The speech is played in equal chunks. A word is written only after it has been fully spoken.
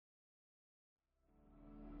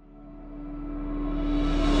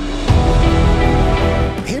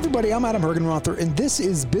everybody. I'm Adam Hergenrother, and this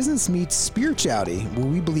is Business Meets Spirituality, where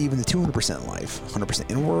we believe in the 200% life, 100%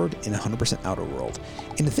 inward and 100% outer world.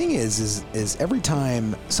 And the thing is every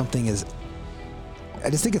time something is, I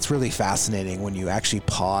just think it's really fascinating when you actually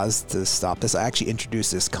pause to stop this. I actually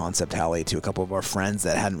introduced this concept, Hallie, to a couple of our friends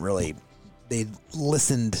that hadn't really, they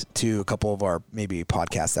listened to a couple of our maybe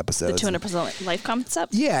podcast episodes. The 200% life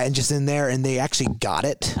concept? Yeah, and just in there, and they actually got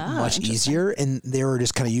it much easier, and they were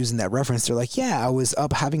just kind of using that reference. They're like, yeah, I was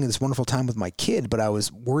up having this wonderful time with my kid, but I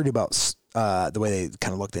was worried about, the way they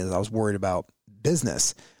kind of looked at it, I was worried about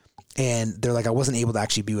business. And they're like, I wasn't able to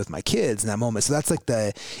actually be with my kids in that moment. So that's like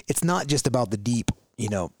it's not just about the deep,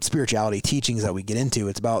 spirituality teachings that we get into.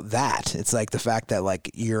 It's about that. It's like the fact that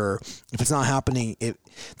if it's not happening,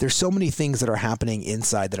 there's so many things that are happening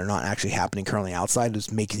inside that are not actually happening currently outside,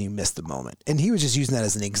 is making you miss the moment. And he was just using that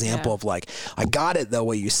as an example of I got it though,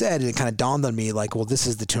 what you said, and it kind of dawned on me well, this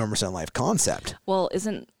is the 200% life concept. Well,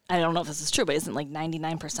 I don't know if this is true, but isn't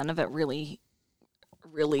 99% of it really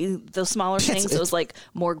those smaller things, those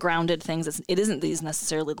more grounded things? It isn't these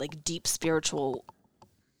necessarily deep spiritual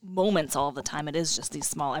moments all the time. It is just these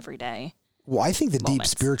small everyday. Well, I think the moments.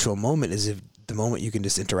 Deep spiritual moment is the moment you can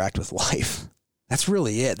just interact with life. That's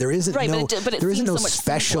really it. There isn't there isn't no so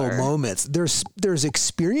special moments. There's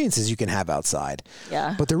experiences you can have outside.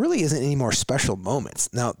 Yeah. But there really isn't any more special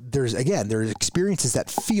moments. Now, there's experiences that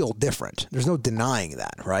feel different. There's no denying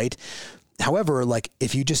that, right? However,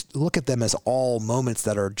 if you just look at them as all moments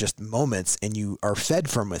that are just moments, and you are fed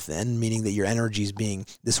from within, meaning that your energy is being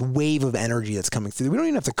this wave of energy that's coming through. We don't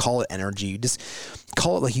even have to call it energy. You just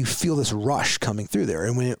call it you feel this rush coming through there.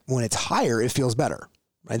 And when it's higher, it feels better.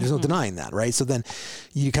 Right? There's no denying that, right? So then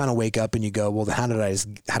you kind of wake up and you go, well, how do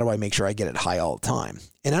I make sure I get it high all the time?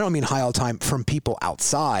 And I don't mean high all the time from people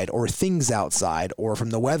outside or things outside or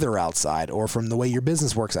from the weather outside or from the way your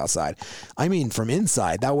business works outside. I mean from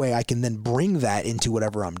inside. That way I can then bring that into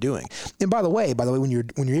whatever I'm doing. And by the way, when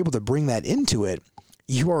you're able to bring that into it,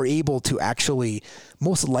 you are able to actually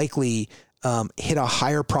most likely hit a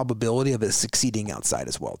higher probability of it succeeding outside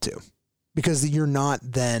as well too, because you're not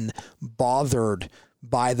then bothered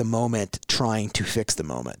by the moment trying to fix the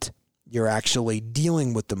moment. You're actually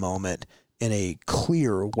dealing with the moment in a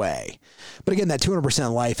clear way. But again, that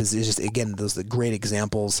 200% life is just, again, those are the great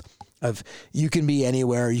examples of you can be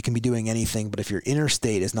anywhere, you can be doing anything, but if your inner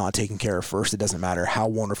state is not taken care of first, it doesn't matter how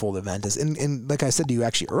wonderful the event is. And like I said to you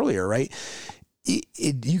actually earlier, right?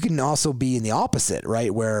 You can also be in the opposite,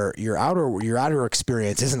 right? Where your outer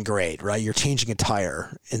experience isn't great, right? You're changing a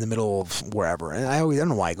tire in the middle of wherever. And I don't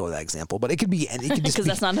know why I go to that example, but it could be, and it could just because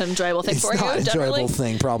that's not an enjoyable thing for you. It's not an enjoyable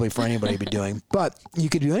thing probably for anybody to be doing, but you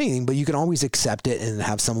could do anything, but you can always accept it and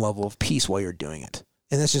have some level of peace while you're doing it.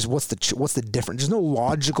 And that's just what's the difference. There's no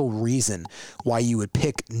logical reason why you would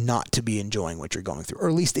pick not to be enjoying what you're going through, or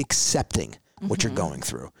at least accepting what you're going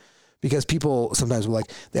through. Because people sometimes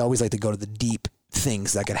they always like to go to the deep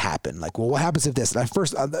things that could happen. Well, what happens if this?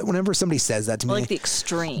 And whenever somebody says that to me, the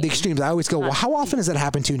extremes, I always go, well, how often has that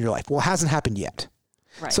happened to you in your life? Well, it hasn't happened yet.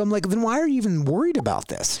 Right. So I'm then why are you even worried about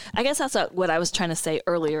this? I guess that's what I was trying to say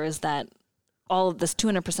earlier, is that all of this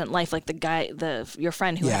 200% life, your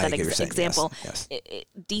friend who had that example, yes.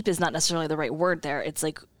 Deep is not necessarily the right word there. It's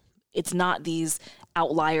it's not these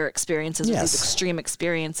outlier experiences or these extreme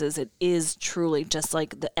experiences. It is truly just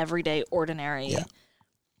the everyday, ordinary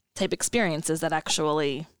type experiences that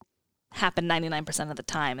actually happen 99% of the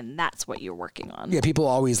time, and that's what you're working on. Yeah, people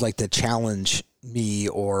always like to challenge me,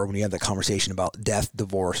 or when you have that conversation about death,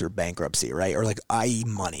 divorce, or bankruptcy, right? Or i.e.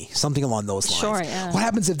 money, something along those lines. Sure, yeah. What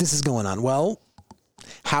happens if this is going on? Well,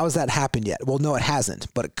 how has that happened yet? Well, no, it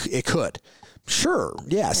hasn't, but it could. Sure.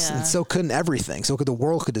 Yes. Yeah. And so couldn't everything. So the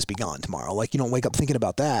world could just be gone tomorrow. You don't wake up thinking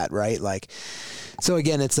about that, right? So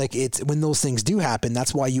again, it's when those things do happen,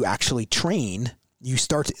 that's why you actually train. You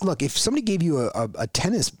start to look, if somebody gave you a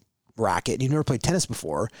tennis racket and you've never played tennis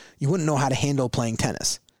before, you wouldn't know how to handle playing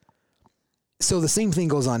tennis. So the same thing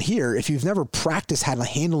goes on here. If you've never practiced how to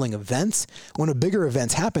handling events, when a bigger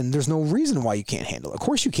events happen, there's no reason why you can't handle it. Of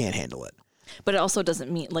course you can't handle it. But it also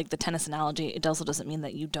doesn't mean, the tennis analogy, it also doesn't mean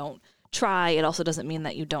that you don't try. It also doesn't mean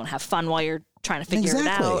that you don't have fun while you're trying to figure it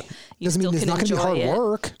out. You doesn't mean it's not going to be hard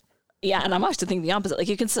work. Yeah, and I'm actually thinking the opposite.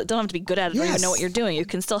 You don't have to be good at it or even know what you're doing. You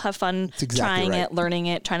can still have fun trying it, learning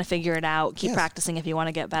it, trying to figure it out, keep practicing if you want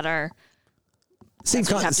to get better. Same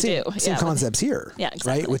concepts here. Yeah,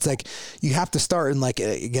 exactly. Right? It's you have to start, and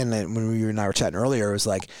again, when you and I were chatting earlier, it was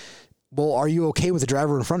well, are you okay with the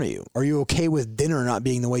driver in front of you? Are you okay with dinner not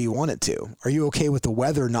being the way you want it to? Are you okay with the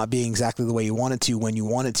weather not being exactly the way you want it to when you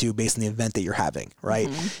want it to based on the event that you're having, right?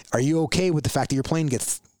 Mm-hmm. Are you okay with the fact that your plane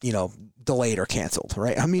gets delayed or canceled,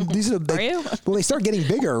 right? I mean, these are well, they start getting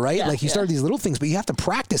bigger, right? Yeah, like you start these little things, but you have to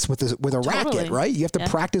practice with a racket, right? You have to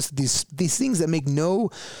practice these things that make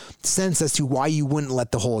no sense as to why you wouldn't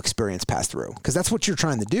let the whole experience pass through. Because that's what you're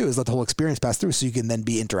trying to do, is let the whole experience pass through so you can then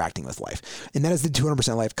be interacting with life. And that is the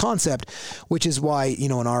 200% life concept, which is why,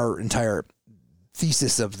 in our entire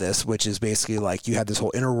thesis of this, which is basically like you have this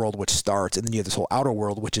whole inner world which starts, and then you have this whole outer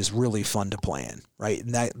world which is really fun to play in, right?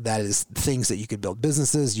 And that is things that you could build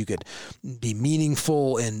businesses, you could be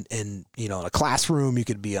meaningful in a classroom, you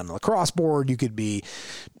could be on a lacrosse board, you could be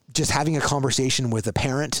just having a conversation with a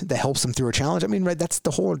parent that helps them through a challenge. I mean, right, that's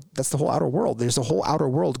the whole outer world. There's a whole outer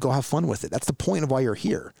world. Go have fun with it. That's the point of why you're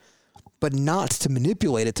here, but not to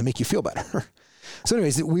manipulate it to make you feel better. So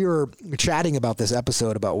anyways, we were chatting about this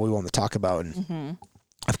episode, about what we wanted to talk about. And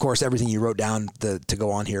of course, everything you wrote down to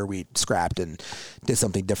go on here, we scrapped and did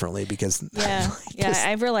something differently because...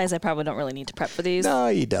 I realize I probably don't really need to prep for these. No,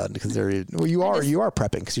 you don't, because you are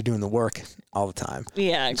prepping because you're doing the work all the time.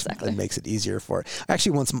 Yeah, exactly. It makes it easier for it. I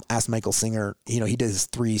actually once asked Michael Singer, he does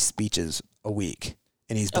 3 speeches a week.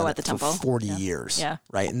 And he's done it for 40 years. Yeah.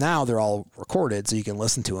 Right. And now they're all recorded so you can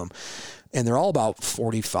listen to them. And they're all about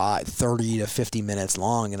 30 to 50 minutes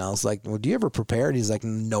long. And I was like, well, do you ever prepare? And he's like,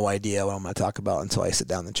 no idea what I'm going to talk about until I sit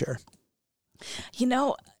down in the chair.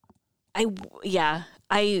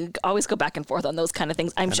 I always go back and forth on those kind of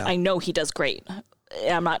things. I know he does great.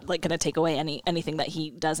 I'm not going to take away anything that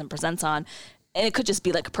he does and presents on. And it could just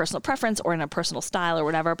be like a personal preference or in a personal style or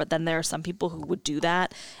whatever. But then there are some people who would do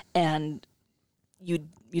that, and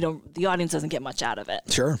the audience doesn't get much out of it.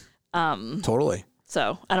 Sure. Totally.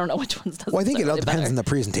 So I don't know which ones does. Well, I think it all depends better. on the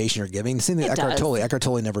presentation you're giving. The same thing Eckhart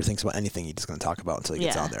Tolle never thinks about anything he's going to talk about until he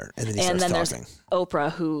gets on there, and then he starts talking. There's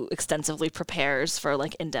Oprah, who extensively prepares for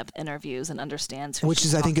like in-depth interviews and understands who which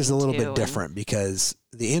is I think is a little bit different, because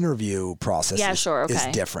the interview process is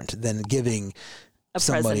different than giving a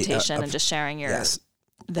presentation and just sharing your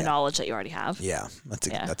the knowledge that you already have. Yeah,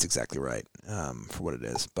 that's exactly right for what it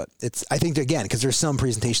is. But I think, again, because there's some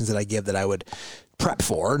presentations that I give that I would prep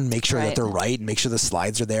for and make sure that they're right, and make sure the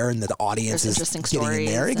slides are there and that the audience is getting in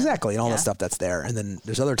there. Exactly. And all that stuff that's there. And then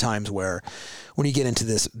there's other times where when you get into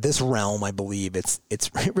this realm, I believe it's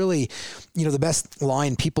really, the best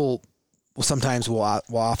line people will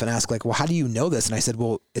often ask, like, well, how do you know this? And I said,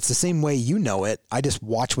 well, it's the same way you know it. I just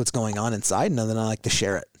watch what's going on inside, and then I like to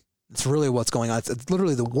share it. It's really what's going on. It's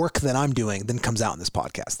literally the work that I'm doing then comes out in this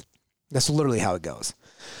podcast. That's literally how it goes.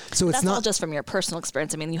 So it's not all just from your personal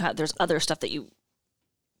experience. I mean, there's other stuff that you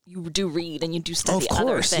do read and you do study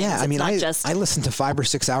other things. Yeah. I mean, I listen to 5 or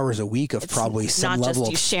 6 hours a week of probably some level of...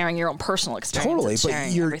 not just you sharing your own personal experience.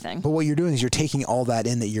 Totally. Everything. But what you're doing is you're taking all that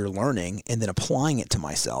in that you're learning and then applying it to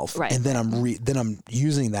myself. Right. And then I'm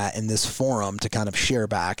using that in this forum to kind of share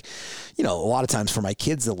back, a lot of times for my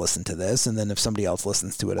kids to listen to this. And then if somebody else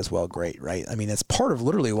listens to it as well, great. Right. I mean, it's part of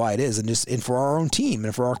literally why it is. And for our own team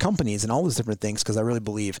and for our companies and all those different things, because I really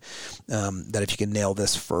believe that if you can nail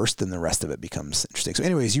this first, then the rest of it becomes interesting. So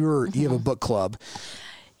anyways, you have a book club.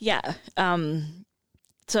 Yeah.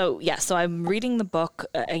 So I'm reading the book.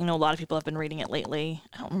 I know a lot of people have been reading it lately.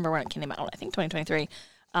 I don't remember when it came out. I think 2023.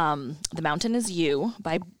 The Mountain is You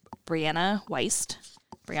by Brianna Wiest.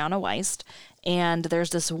 And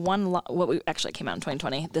there's this one, actually came out in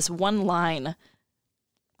 2020. This one line,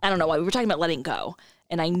 I don't know why, we were talking about letting go.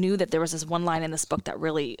 And I knew that there was this one line in this book that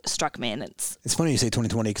really struck me. And it's funny you say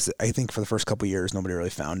 2020, because I think for the first couple of years, nobody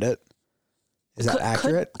really found it. Is that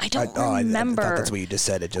accurate? I don't remember. I thought that's what you just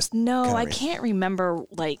said. It just I can't remember.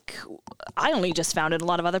 Like, I only just found it. A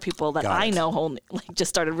lot of other people that I know just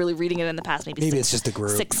started really reading it in the past. Maybe it's just a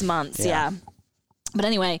group. 6 months. Yeah. But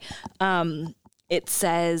anyway, it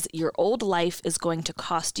says your old life is going to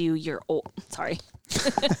cost you your old. Sorry,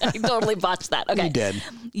 I totally botched that. Okay, you did.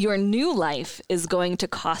 Your new life is going to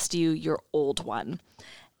cost you your old one.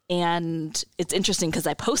 And it's interesting because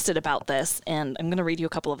I posted about this, and I'm going to read you a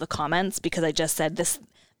couple of the comments because I just said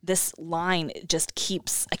this line just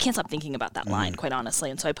keeps, I can't stop thinking about that line, quite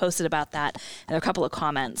honestly. And so I posted about that, and there are a couple of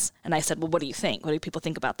comments, and I said, well, what do you think? What do people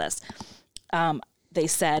think about this? They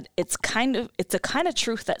said, it's a kind of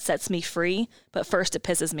truth that sets me free, but first it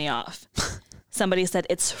pisses me off. Somebody said,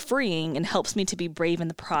 it's freeing and helps me to be brave in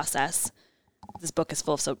the process. This book is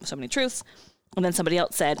full of so many truths. And then somebody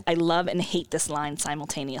else said, I love and hate this line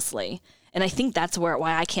simultaneously. And I think that's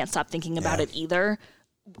why I can't stop thinking about it either.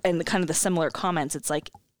 And kind of the similar comments, it's like,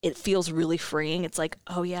 it feels really freeing. It's like,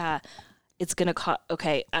 oh yeah, it's going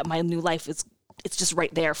to my new life it's just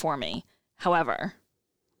right there for me. However,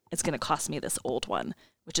 it's going to cost me this old one,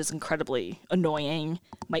 which is incredibly annoying,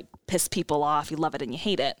 might piss people off. You love it and you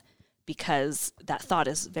hate it, because that thought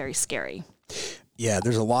is very scary. Yeah,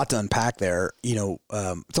 there's a lot to unpack there.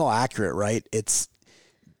 It's all accurate, right? It's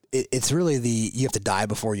really you have to die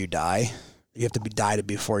before you die. You have to die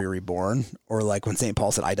before you're reborn. Or like when St.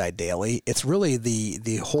 Paul said, I die daily. It's really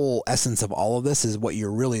the whole essence of all of this is what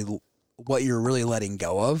you're really letting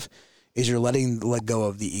go of is you're let go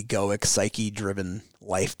of the egoic, psyche-driven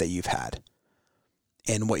life that you've had.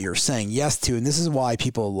 And what you're saying yes to, and this is why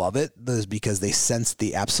people love it, is because they sense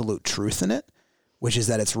the absolute truth in it, which is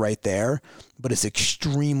that it's right there, but it's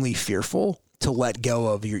extremely fearful to let go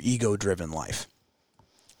of your ego-driven life.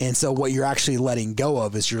 And so what you're actually letting go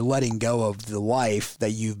of is you're letting go of the life that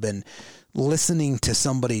you've been listening to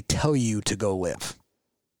somebody tell you to go live.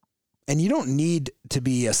 And you don't need to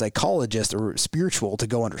be a psychologist or spiritual to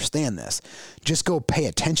go understand this. Just go pay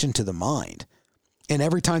attention to the mind. And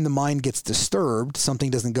every time the mind gets disturbed, something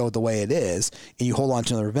doesn't go the way it is, and you hold on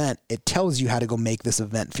to another event, it tells you how to go make this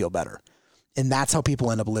event feel better. And that's how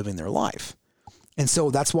people end up living their life. And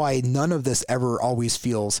so that's why none of this ever always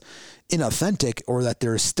feels inauthentic, or that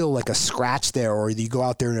there's still like a scratch there, or you go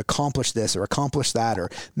out there and accomplish this or accomplish that or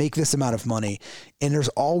make this amount of money. And there's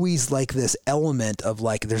always like this element of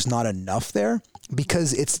like, there's not enough there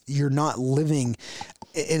because you're not living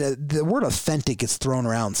the word authentic gets thrown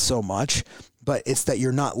around so much, but it's that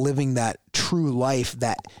you're not living that true life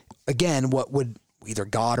that, again, what would either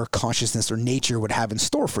God or consciousness or nature would have in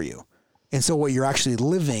store for you. And so what you're actually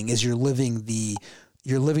living is you're living the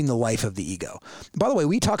life of the ego. By the way,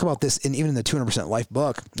 we talk about this even in the 200% Life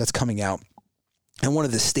book that's coming out, and one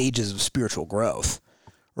of the stages of spiritual growth,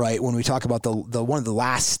 right? When we talk about the one of the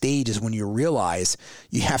last stages, when you realize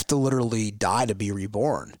you have to literally die to be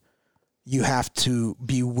reborn. You have to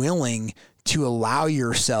be willing to allow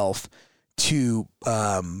yourself to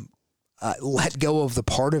let go of the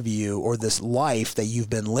part of you or this life that you've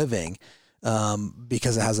been living.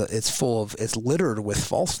 Because it's littered with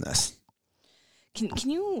falseness. Can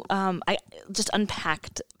you I just pack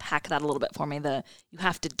that a little bit for me? You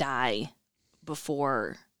have to die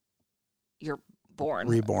before you're born.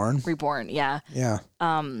 Reborn, yeah. Yeah.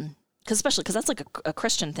 Because that's like a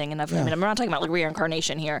Christian thing, and I mean, I'm not talking about like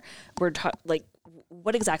reincarnation here. We're like,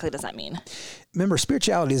 what exactly does that mean? Remember,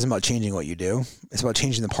 spirituality isn't about changing what you do. It's about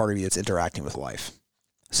changing the part of you that's interacting with life.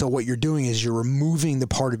 So what you're doing is you're removing the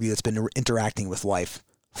part of you that's been interacting with life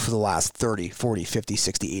for the last 30, 40, 50,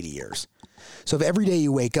 60, 80 years. So if every day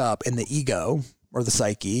you wake up and the ego or the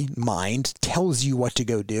psyche, mind, tells you what to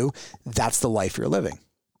go do, that's the life you're living.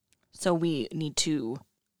 So we need to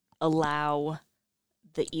allow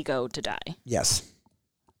the ego to die. Yes.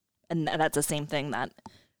 And that's the same thing that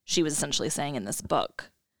she was essentially saying in this book.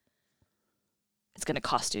 It's going to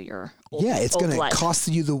cost you your old life. Yeah, it's going to cost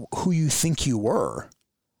you who you think you were.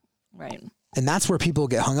 Right. And that's where people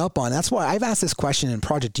get hung up on. That's why I've asked this question in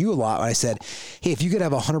Project You a lot. I said, hey, if you could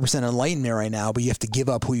have 100% enlightenment right now, but you have to give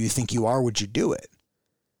up who you think you are, would you do it?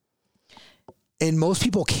 And most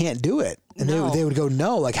people can't do it. And they would go,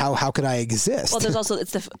 no, like how could I exist? Well, there's also,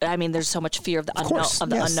 there's so much fear of the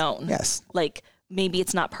unknown. Yes. Like, maybe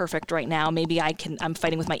it's not perfect right now. Maybe I'm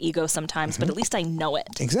fighting with my ego sometimes, but at least I know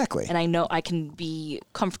it. Exactly. And I know I can be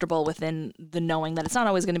comfortable within the knowing that it's not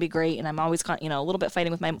always going to be great. And I'm always, a little bit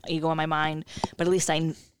fighting with my ego and my mind, but at least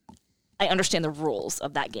I understand the rules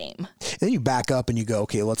of that game. And then you back up and you go,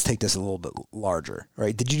 okay, let's take this a little bit larger,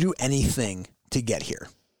 right? Did you do anything to get here?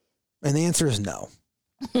 And the answer is no.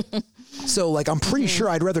 So like, I'm pretty sure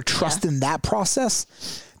I'd rather trust in that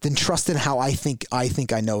process than trust in how I think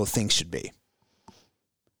I know things should be.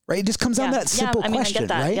 Right? It just comes down to that simple question, I get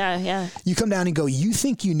that. Right? Yeah. You come down and go, you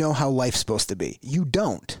think you know how life's supposed to be. You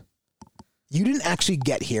don't. You didn't actually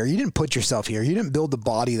get here. You didn't put yourself here. You didn't build the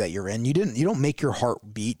body that you're in. You don't make your heart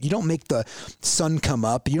beat. You don't make the sun come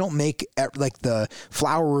up. You don't make like the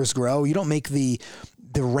flowers grow. You don't make the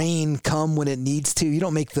rain come when it needs to. You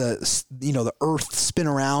don't make the earth spin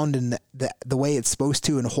around and the way it's supposed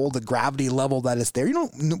to and hold the gravity level that it's there. We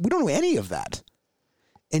don't know any of that.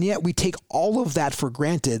 And yet we take all of that for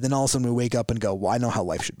granted. Then all of a sudden we wake up and go, well, I know how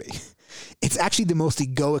life should be. It's actually the most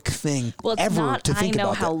egoic thing ever to think about.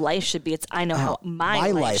 I know how life should be. It's I know how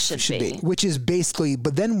my life should be. Which is basically,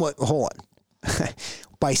 but then what, hold on.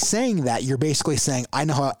 By saying that, you're basically saying, I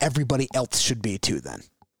know how everybody else should be too then.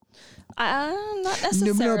 Not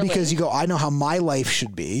necessarily. No, because you go, I know how my life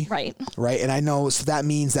should be. Right. Right. And I know, so that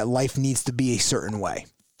means that life needs to be a certain way.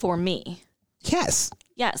 For me. Yes.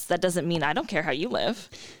 Yes, that doesn't mean I don't care how you live.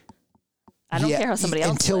 I don't care how somebody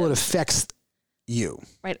else until lives. It affects you.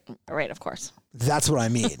 Right, of course. That's what I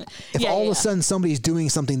mean. If all of a sudden somebody's doing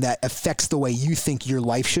something that affects the way you think your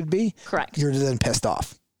life should be, correct, you're then pissed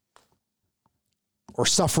off. or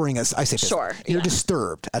suffering, as I say, sure, you're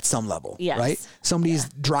disturbed at some level, yes. right? Somebody's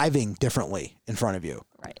driving differently in front of you.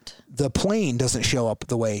 Right. The plane doesn't show up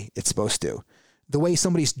the way it's supposed to. The way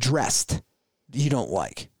somebody's dressed, you don't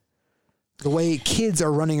like. The way kids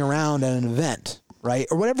are running around at an event, right?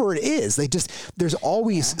 Or whatever it is, there's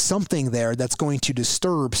always something there that's going to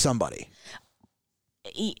disturb somebody.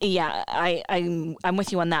 Yeah, I'm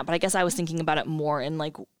with you on that, but I guess I was thinking about it more in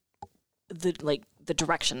like the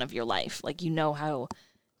direction of your life. Like, how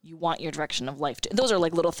you want your direction of life to. Those are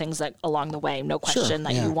like little things that along the way, no question,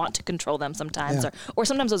 that you want to control them sometimes, or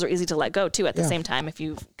sometimes those are easy to let go too at the same time if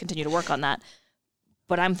you continue to work on that.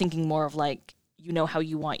 But I'm thinking more of like, how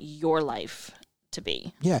you want your life to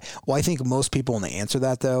be. Yeah. Well, I think most people, when they answer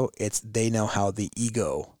that though, they know how the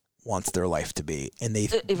ego wants their life to be, and they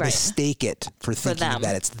mistake it for thinking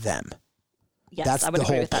that it's them. Yes, that's the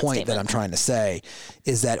whole point that I'm trying to say,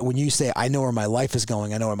 is that when you say, I know where my life is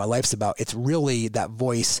going, I know what my life's about, it's really that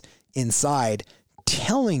voice inside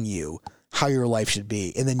telling you how your life should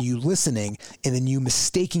be. And then you listening, and then you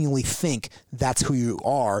mistakenly think that's who you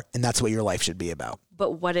are and that's what your life should be about.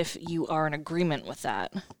 But what if you are in agreement with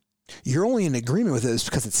that? You're only in agreement with it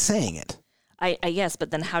because it's saying it. I yes, but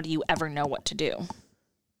then how do you ever know what to do?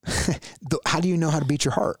 How do you know how to beat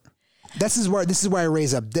your heart? This is where I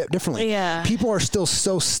raise up differently. Yeah. People are still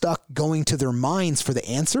so stuck going to their minds for the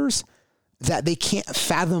answers that they can't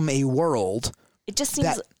fathom a world. It just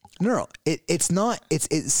seems it's not. It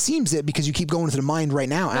seems it because you keep going to the mind right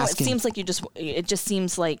now asking. It seems like it just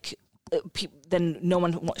seems like then no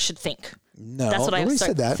one should think. No, that's what I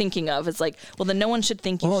start thinking of. It's like, well, then no one should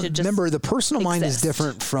think. You should just remember the personal mind is exist.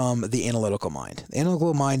 different from the analytical mind. The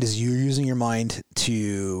analytical mind is you using your mind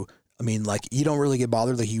to. I mean, like, you don't really get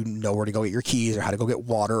bothered, like, you know where to go get your keys or how to go get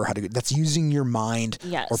water or that's using your mind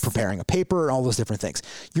or preparing a paper and all those different things.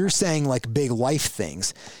 You're saying like big life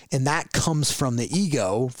things, and that comes from the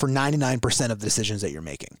ego for 99% of the decisions that you're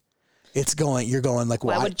making. You're going like,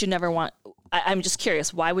 why would you never want, I'm just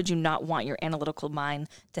curious, why would you not want your analytical mind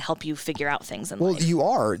to help you figure out things in life? Well, you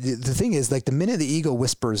are. The thing is, like, the minute the ego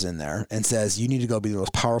whispers in there and says, you need to go be the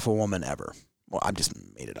most powerful woman ever. Well, I've just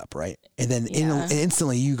made it up, right? And then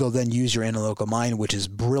instantly you go then use your analytical mind, which is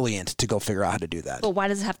brilliant, to go figure out how to do that. But why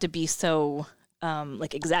does it have to be so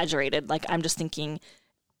like exaggerated? Like, I'm just thinking,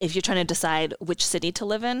 if you're trying to decide which city to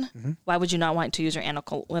live in, why would you not want to use your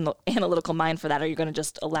analytical mind for that? Are you going to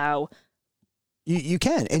just allow you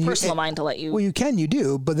can and personal mind to let you? Well, you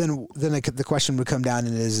do, but then the question would come down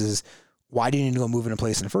and is why do you need to go move in a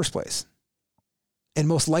place in the first place? And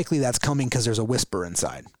most likely that's coming because there's a whisper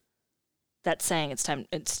inside. That's saying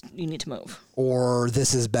you need to move. Or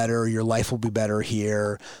this is better, your life will be better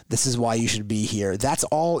here, this is why you should be here. That's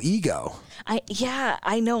all ego.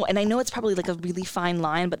 I know. And I know it's probably like a really fine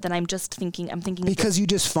line, but then I'm thinking. Because you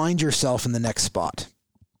just find yourself in the next spot.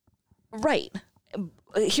 Right.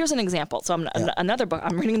 Here's an example. So another book,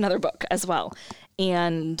 I'm reading another book as well.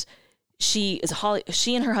 And she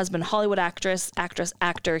and her husband, Hollywood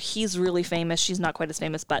actor. He's really famous. She's not quite as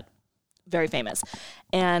famous, but very famous.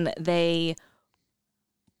 And they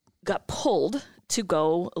got pulled to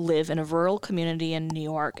go live in a rural community in New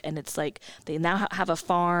York. And it's like they now have a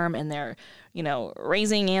farm and they're,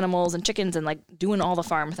 raising animals and chickens and like doing all the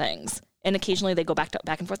farm things. And occasionally they go back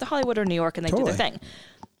and forth to Hollywood or New York and they do their thing.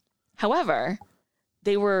 However,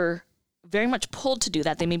 they were very much pulled to do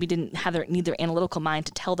that. They maybe didn't need their analytical mind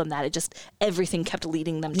to tell them that. It just, everything kept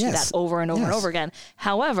leading them to that over and over and over again.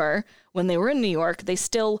 However, when they were in New York, they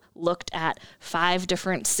still looked at 5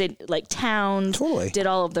 different towns, did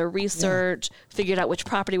all of their research, figured out which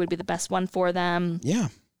property would be the best one for them. Yeah.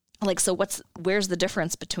 Like, so where's the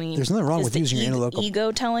difference between... There's nothing wrong with using your analytical...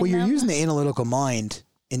 ego telling them? Well, you're using the analytical mind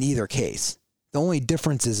in either case. The only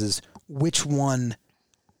difference is which one...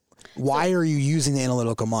 Why are you using the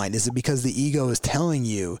analytical mind? Is it because the ego is telling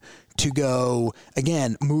you to go,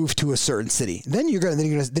 again, move to a certain city? Then you're going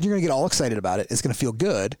to get all excited about it. It's going to feel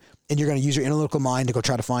good, and you're going to use your analytical mind to go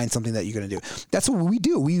try to find something that you're going to do. That's what we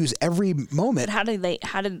do. We use every moment. But how did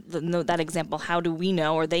that example? How do we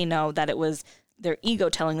know, or they know, that it was their ego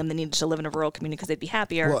telling them they needed to live in a rural community because they'd be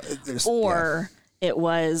happier, it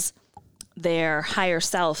was their higher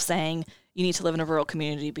self saying you need to live in a rural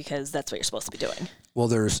community because that's what you're supposed to be doing? Well,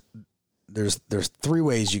 there's 3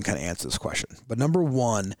 ways you can kind of answer this question. But number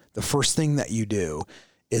 1, the first thing that you do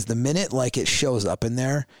is the minute like it shows up in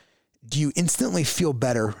there, do you instantly feel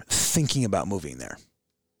better thinking about moving there?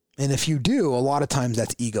 And if you do, a lot of times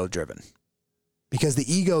that's ego driven, because the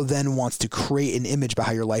ego then wants to create an image about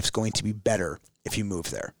how your life's going to be better if you move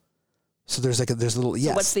there. So there's a little,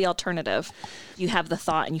 yes. So what's the alternative? You have the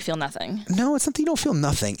thought and you feel nothing. No, it's not that you don't feel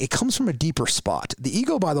nothing. It comes from a deeper spot. The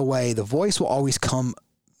ego, by the way, the voice will always come,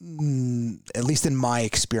 at least in my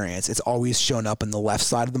experience, it's always shown up in the left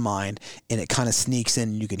side of the mind, and it kind of sneaks in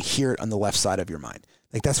and you can hear it on the left side of your mind.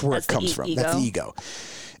 Like that's where it comes from. Ego? That's the ego.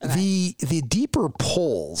 Okay. The deeper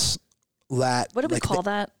poles that... What do we call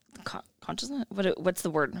that? Consciousness? What's the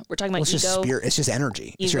word? We're talking about it's ego. Just spirit. It's just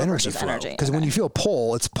energy. It's Ego your energy versus flow. energy. Because when you feel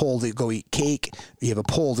pull, it's pull to go eat cake. You have a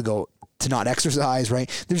pull to go to not exercise, right?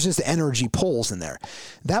 There's just energy pulls in there.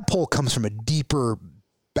 That pull comes from a deeper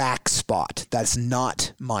back spot that's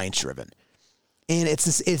not mind driven. And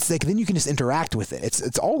it's like, then you can just interact with it.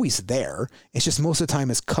 It's always there. It's just most of the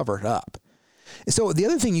time it's covered up. So the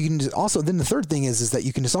other thing you can just also, then the third thing is that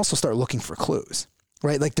you can just also start looking for clues,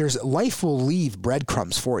 right? Like life will leave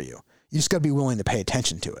breadcrumbs for you. You just got to be willing to pay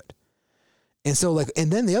attention to it. And so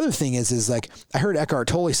and then the other thing is like, I heard Eckhart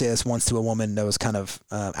Tolle say this once to a woman that was kind of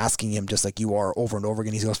asking him just like you are over and over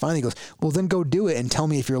again. He goes, well, then go do it and tell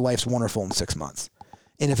me if your life's wonderful in 6 months.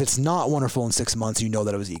 And if it's not wonderful in 6 months, you know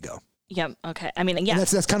that it was ego. Yep. Okay. I mean, yeah. And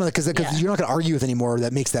that's kind of because you're not going to argue with anymore.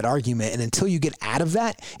 That makes that argument. And until you get out of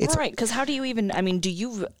that, it's right. Because how do you even, I mean,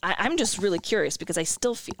 I'm just really curious because I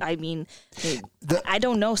still feel, I mean, I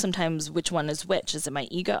don't know sometimes which one is which. Is it my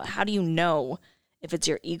ego? How do you know if it's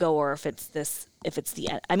your ego or if it's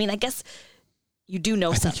I mean, I guess you do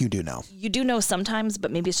know. I think you do know. You do know sometimes,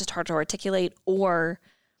 but maybe it's just hard to articulate. Or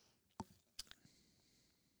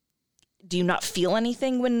do you not feel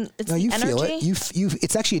anything when it's no, you energy? feel it. You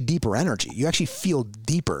it's actually a deeper energy. You actually feel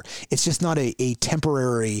deeper. It's just not a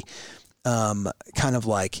temporary kind of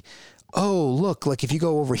like, oh, look, like if you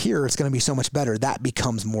go over here, it's going to be so much better. That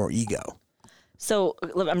becomes more ego. So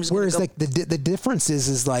I'm just whereas like the difference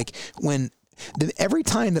is like every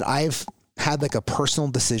time that I've had like a personal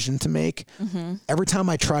decision to make, every time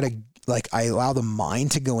I try to I allow the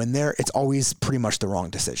mind to go in there, it's always pretty much the wrong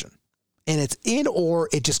decision. And or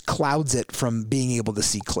it just clouds it from being able to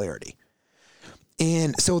see clarity.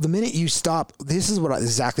 And so the minute you stop, this is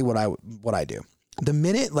exactly what I do. The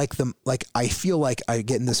minute I feel like I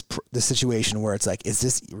get in this situation where it's like, is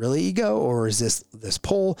this really ego or is this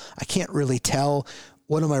pull? I can't really tell.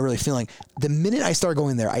 What am I really feeling? The minute I start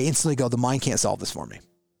going there, I instantly go, the mind can't solve this for me.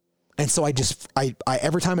 And so I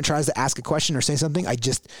every time it tries to ask a question or say something,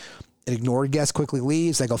 an ignored guest quickly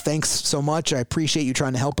leaves. I go, thanks so much. I appreciate you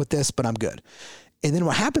trying to help with this, but I'm good. And then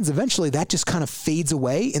what happens eventually, that just kind of fades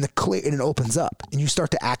away and it opens up and you start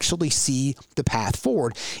to actually see the path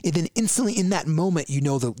forward. And then instantly in that moment, you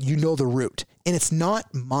know the route, and it's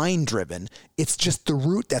not mind driven. It's just the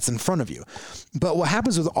route that's in front of you. But what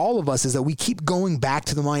happens with all of us is that we keep going back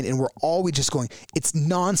to the mind and we're always just going, it's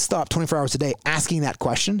nonstop 24 hours a day asking that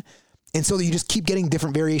question. And so you just keep getting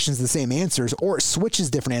different variations of the same answers, or it switches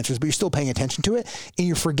different answers, but you're still paying attention to it and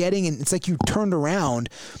you're forgetting. And it's like you turned around,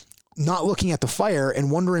 not looking at the fire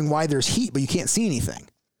and wondering why there's heat, but you can't see anything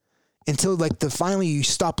until finally you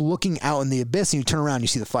stop looking out in the abyss and you turn around and you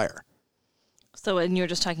see the fire. So, and you're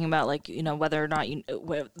just talking about whether or not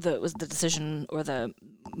was the decision or the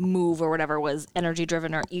move or whatever was energy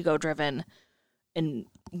driven or ego driven, and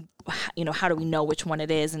how do we know which one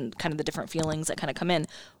it is, and kind of the different feelings that kind of come in.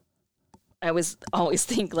 I always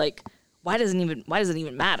think why does it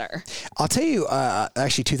even matter? I'll tell you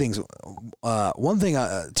actually two things. One thing,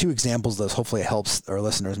 two examples that hopefully it helps our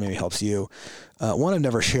listeners, maybe helps you. One I've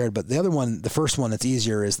never shared, but the other one, the first one that's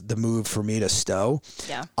easier, is the move for me to Stowe.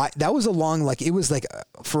 Yeah. That was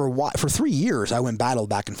for a while, for 3 years, I went battled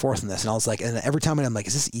back and forth in this, and I was like, and every time I'm like,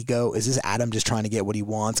 is this ego? Is this Adam just trying to get what he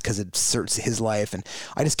wants because it suits his life? And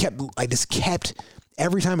I just kept.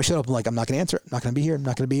 Every time I showed up, I'm like, I'm not going to answer it. I'm not going to be here. I'm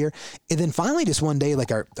not going to be here. And then finally, just one day,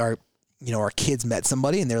 our kids met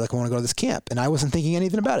somebody and they're like, I want to go to this camp. And I wasn't thinking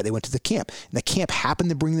anything about it. They went to the camp and the camp happened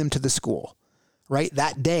to bring them to the school, right?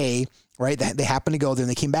 That day, right? They happened to go there and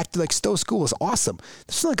they came back to Stowe School. It was awesome.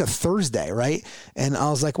 This was a Thursday, right? And I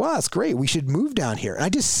was like, wow, that's great. We should move down here. And I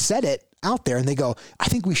just said it out there and they go, I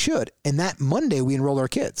think we should. And that Monday we enrolled our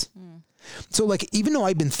kids. So even though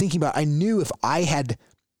I'd been thinking about, I knew if I had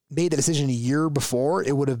made the decision a year before,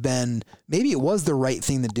 it would have been, maybe it was the right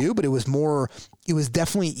thing to do, but it was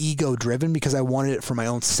definitely ego driven because I wanted it for my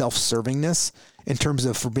own self-servingness in terms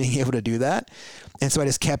of for being able to do that. And so I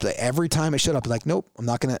just kept every time I showed up, nope, I'm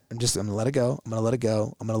going to let it go. I'm going to let it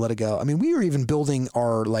go. I'm going to let it go. I mean, we were even building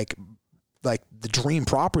our the dream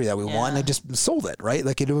property that we want, and I just sold it, right?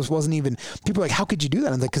 It wasn't even, people are like, how could you do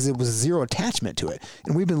that? And because it was zero attachment to it.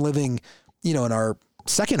 And we've been living, in our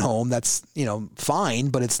second home that's, fine,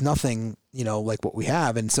 but it's nothing, like what we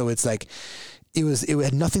have. And so it's it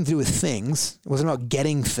had nothing to do with things. It wasn't about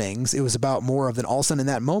getting things. It was about more of all of a sudden in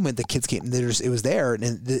that moment, the kids came, it was there,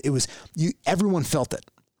 and everyone felt it.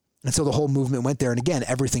 And so the whole movement went there. And again,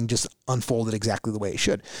 everything just unfolded exactly the way it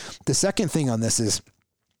should. The second thing on this is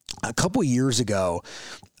a couple of years ago,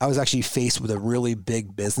 I was actually faced with a really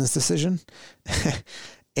big business decision.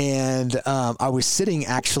 And I was sitting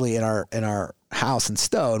actually in our house in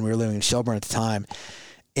Stowe, and we were living in Shelburne at the time.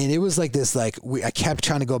 And it was like this, I kept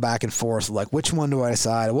trying to go back and forth, like, which one do I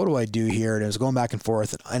decide? What do I do here? And it was going back and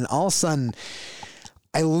forth. And all of a sudden,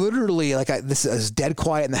 I literally, this was dead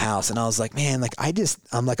quiet in the house. And I was like, man,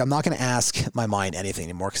 I'm not going to ask my mind anything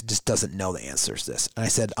anymore because it just doesn't know the answers to this. And I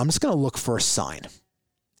said, I'm just going to look for a sign.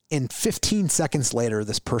 And 15 seconds later,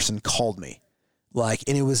 this person called me.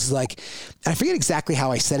 And it was I forget exactly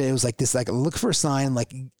how I said it. It was like this, look for a sign,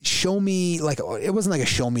 show me, it wasn't like a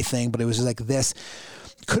show me thing, but it was just like this.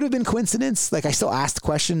 Could have been coincidence. I still asked the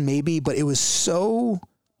question maybe, but it was so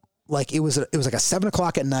it was like a 7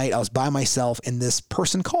 o'clock at night. I was by myself and this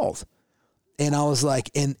person called, and I was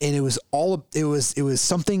like, and it was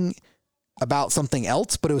something about something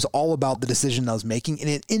else, but it was all about the decision I was making.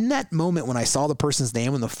 And in that moment, when I saw the person's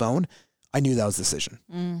name on the phone, I knew that was the decision.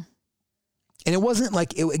 And it wasn't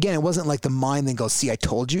it wasn't like the mind then goes, see, I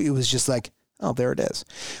told you. It was just like, oh, there it is.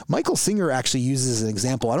 Michael Singer actually uses an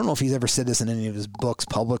example. I don't know if he's ever said this in any of his books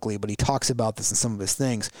publicly, but he talks about this in some of his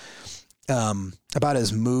things, about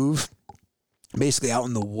his move basically out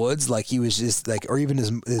in the woods. He was just or even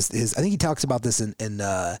his I think he talks about this in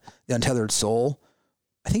The Untethered Soul.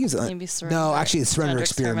 I think it's the Surrender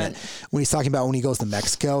Experiment. When he's talking about when he goes to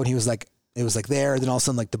Mexico, and he was like, it was there. Then all of a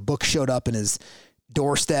sudden, the book showed up in his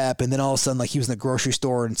doorstep, and then all of a sudden, he was in the grocery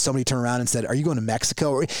store, and somebody turned around and said, "Are you going to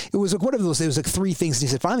Mexico?" Or it was whatever those. It was three things, and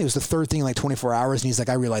he said finally it was the third thing in 24 hours, and he's like,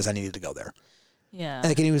 "I realized I needed to go there." Yeah.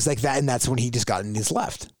 And he was like that, and that's when he just got in his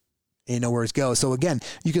left. And you know where it's go. So again,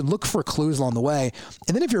 you can look for clues along the way,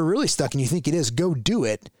 and then if you're really stuck and you think it is, go do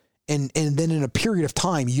it, and then in a period of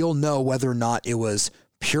time, you'll know whether or not it was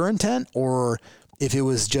pure intent or if it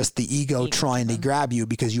was just the ego trying to grab you,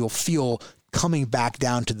 because you'll feel coming back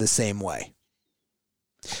down to the same way.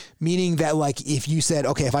 Meaning that if you said,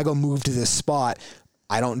 okay, if I go move to this spot,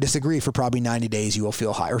 I don't disagree, for probably 90 days, you will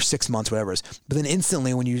feel high, or 6 months, whatever it is. But then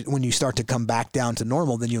instantly when you start to come back down to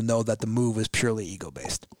normal, then you'll know that the move is purely ego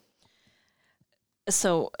based.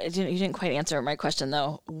 So you didn't quite answer my question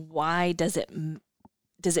though. Why does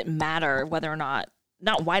it matter whether or not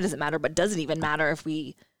why does it matter, but does it even matter if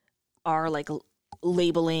we are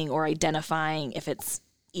labeling or identifying if it's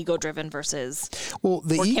ego driven versus, or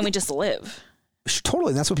can we just live?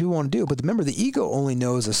 Totally. That's what people want to do. But remember, the ego only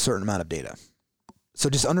knows a certain amount of data. So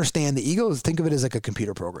just understand the ego, think of it as like a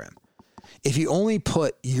computer program. If you only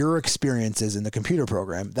put your experiences in the computer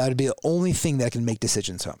program, that would be the only thing that can make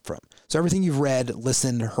decisions from. So everything you've read,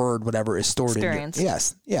 listened, heard, whatever is stored experience.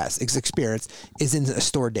 It's experience is in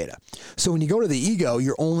stored data. So when you go to the ego,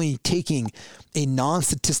 you're only taking a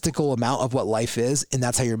non-statistical amount of what life is, and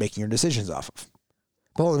that's how you're making your decisions off of.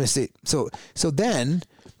 Well, let me see. So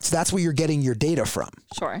that's where you're getting your data from.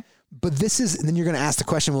 Sure. But then you're going to ask the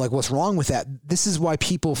question, well, what's wrong with that? This is why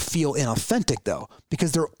people feel inauthentic, though,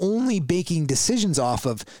 because they're only making decisions off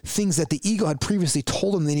of things that the ego had previously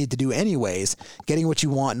told them they need to do anyways, getting what you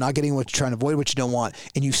want, not getting what you're trying to avoid, what you don't want.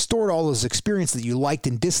 And you stored all those experiences that you liked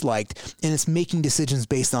and disliked, and it's making decisions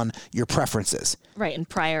based on your preferences. Right. And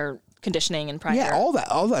prior conditioning and prior. Yeah, all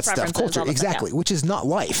that stuff, culture, exactly, which is not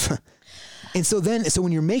life. And so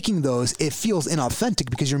when you're making those, it feels inauthentic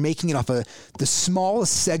because you're making it off of the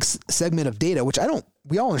smallest segment of data, which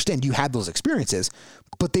we all understand you had those experiences,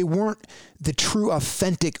 but they weren't the true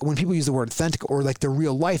authentic, when people use the word authentic, or the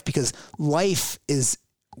real life, because life is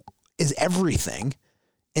everything.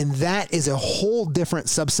 And that is a whole different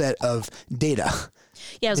subset of data.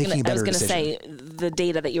 Yeah, I was going to say the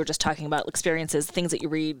data that you were just talking about, experiences, things that you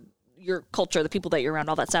read, your culture, the people that you're around,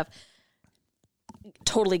 all that stuff.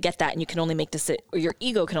 Totally get that, and you can only make or your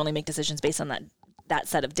ego can only make decisions based on that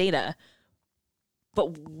set of data.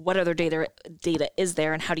 But what other data is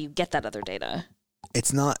there, and how do you get that other data?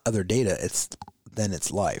 It's not other data. It's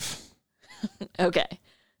life. Okay.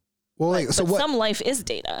 Well, but some life is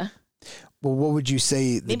data. Well, what would you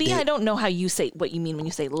say? Maybe I don't know how you say what you mean when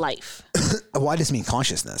you say life. Well, I just mean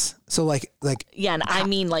consciousness. So yeah, and I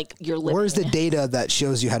mean you're living. Where's the data that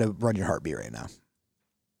shows you how to run your heartbeat right now?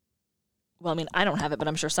 Well, I mean, I don't have it, but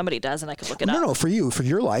I'm sure somebody does, and I could look it up. No, for you, for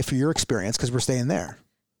your life, for your experience, because we're staying there.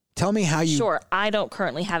 Tell me how you... Sure, I don't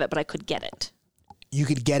currently have it, but I could get it. You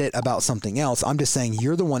could get it about something else. I'm just saying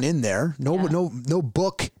you're the one in there. No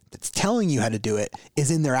book that's telling you how to do it is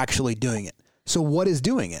in there actually doing it. So what is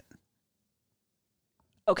doing it?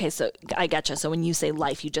 Okay, so I gotcha. So when you say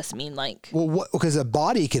life, you just mean like... Well, because a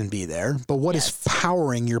body can be there, but what is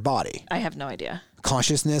powering your body? I have no idea.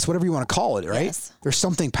 Consciousness, whatever you want to call it, right? Yes. There's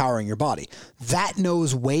something powering your body. That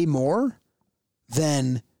knows way more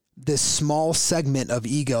than this small segment of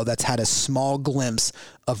ego that's had a small glimpse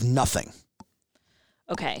of nothing.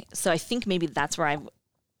 Okay, so I think maybe that's where I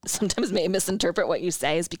sometimes may misinterpret what you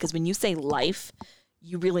say, is because when you say life,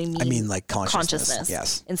 you really mean... I mean like consciousness.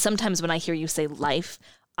 Yes. And sometimes when I hear you say life,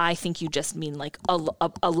 I think you just mean like a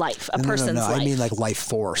life, a person's life. I mean like life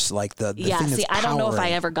force, like the thing that's powering. I don't know if I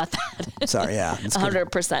ever got that. Sorry, yeah.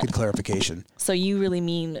 100%. Good clarification. So you really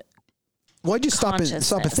mean... Well, I just stop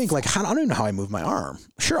and think, like, I don't even know how I move my arm.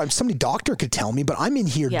 Sure, somebody doctor could tell me, but I'm in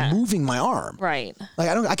here moving my arm. Right. Like,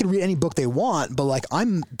 I can read any book they want, but like,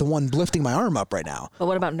 I'm the one lifting my arm up right now. But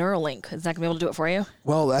what about Neuralink? Is that gonna be able to do it for you?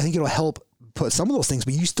 Well, I think it'll help put some of those things,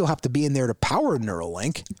 but you still have to be in there to power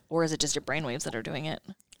Neuralink. Or is it just your brainwaves that are doing it?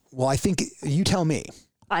 Well, I think you tell me.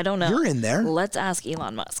 I don't know. You're in there. Let's ask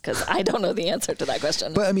Elon Musk, because I don't know the answer to that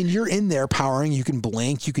question. But I mean, you're in there powering. You can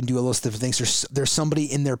blink. You can do all those different things. There's somebody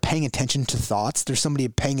in there paying attention to thoughts. There's somebody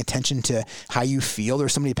paying attention to how you feel.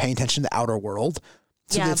 There's somebody paying attention to the outer world.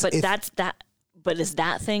 So yeah, but that's that. But is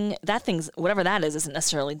that thing's whatever that is, isn't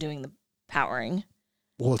necessarily doing the powering.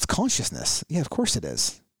 Well, it's consciousness. Yeah, of course it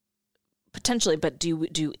is. Potentially, but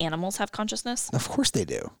do animals have consciousness? Of course they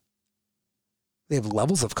do. They have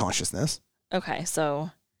levels of consciousness. Okay,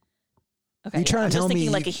 so. Okay, you trying to tell me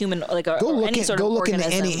like a human, like a, go or look any at, sort go of look into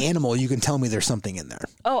organism. any animal. You can tell me there's something in there.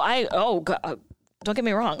 Don't get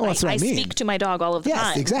me wrong. Oh, that's what I mean. Speak to my dog all of the time.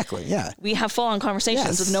 Yes, exactly. Yeah. We have full on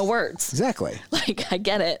conversations with no words. Exactly. Like, I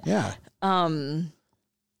get it. Yeah. And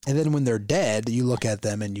then when they're dead, you look at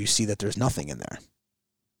them and you see that there's nothing in there.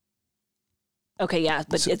 Okay, yeah,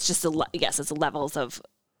 but it's just it's the levels of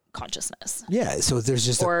consciousness. Yeah, so there's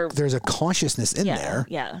just there's a consciousness in there.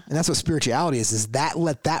 Yeah. And that's what spirituality is that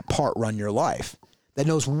let that part run your life. That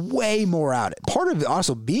knows way more out. Part of it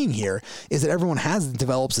also being here is that everyone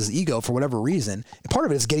develops this ego for whatever reason. And part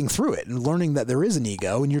of it is getting through it and learning that there is an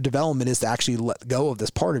ego, and your development is to actually let go of this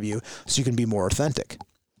part of you so you can be more authentic.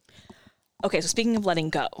 Okay, so speaking of letting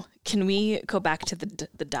go, can we go back to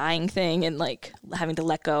the dying thing and like having to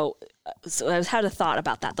let go? So I had a thought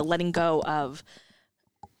about that, the letting go of,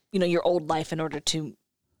 your old life in order to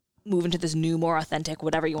move into this new, more authentic,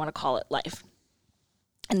 whatever you want to call it, life.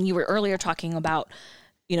 And you were earlier talking about,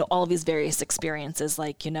 all of these various experiences,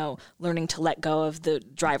 like, learning to let go of the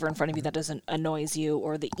driver in front of you that doesn't annoys you,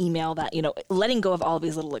 or the email that, letting go of all of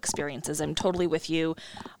these little experiences. I'm totally with you.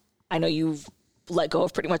 I know you've let go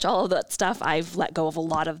of pretty much all of that stuff. I've let go of a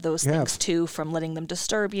lot of those things too, from letting them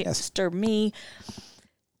disturb me.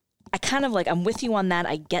 I kind of I'm with you on that.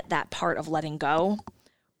 I get that part of letting go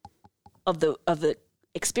of the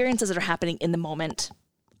experiences that are happening in the moment.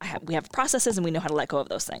 We have processes and we know how to let go of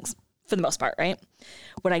those things for the most part, right?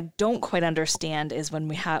 What I don't quite understand is when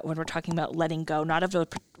we're talking about letting go, not of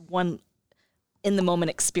one in the moment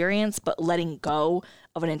experience, but letting go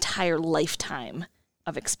of an entire lifetime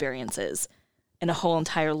of experiences and a whole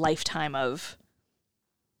entire lifetime of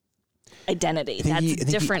identity. That's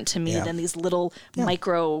different to me than these little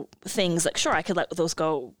micro things. Like, sure, I could let those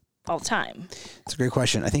go all the time. It's a great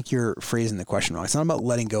question. I think you're phrasing the question wrong. It's not about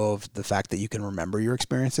letting go of the fact that you can remember your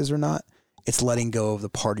experiences or not. It's letting go of the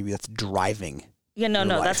part of you that's driving. Yeah, no,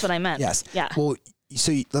 life. That's what I meant. Yes. Yeah. Well,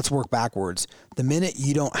 so let's work backwards. The minute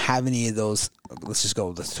you don't have any of those,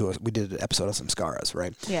 we did an episode of samskaras,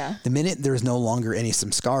 right? Yeah. The minute there's no longer any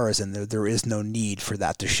samskaras and there is no need for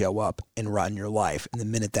that to show up and run your life. And the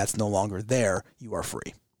minute that's no longer there, you are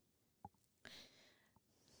free.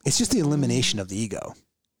 It's just the elimination of the ego.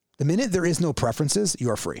 The minute there is no preferences, you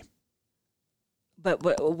are free. But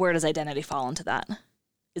where does identity fall into that?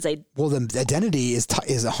 Well, the identity is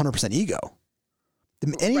 100% ego.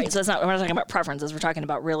 Right, so we're not talking about preferences. We're talking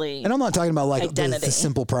about really. And I'm not talking about the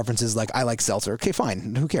simple preferences like I like seltzer. Okay,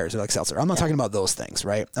 fine. Who cares? I like seltzer. I'm not talking about those things,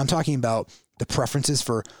 right? I'm talking about the preferences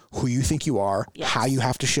for who you think you are, how you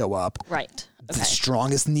have to show up. Right. Okay. The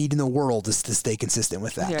strongest need in the world is to stay consistent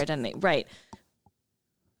with that. Your identity. Right.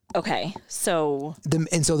 Okay, so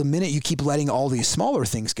the minute you keep letting all these smaller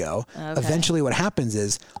things go, eventually what happens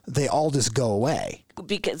is they all just go away.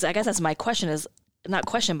 Because I guess that's my question is, not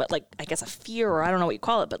question, but I guess a fear, or I don't know what you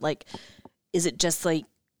call it, but is it just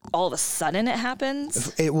all of a sudden it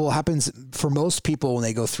happens? It happens for most people when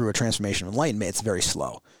they go through a transformation of enlightenment. It's very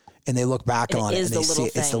slow. And they look back on it and they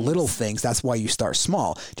see it's the little things. That's why you start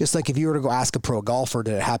small. Just like if you were to go ask a pro golfer,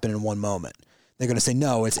 did it happen in one moment? They're going to say,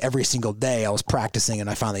 no, it's every single day I was practicing and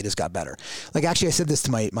I finally just got better. Like, actually, I said this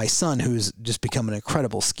to my son, who's just become an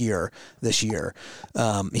incredible skier this year.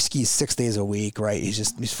 He skis 6 days a week, right?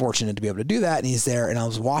 He's fortunate to be able to do that. And he's there. And I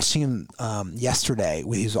was watching him yesterday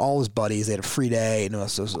with all his buddies. They had a free day. And I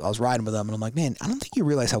was riding with them. And I'm like, man, I don't think you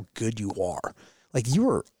realize how good you are. Like, you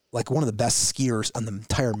were like one of the best skiers on the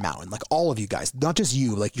entire mountain. Like, all of you guys, not just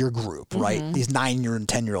you, like your group, right? These 9-year and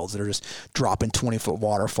 10-year-olds that are just dropping 20-foot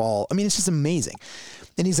waterfall. I mean, it's just amazing.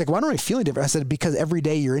 And he's like, why don't I feel any different? I said, because every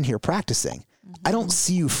day you're in here practicing. I don't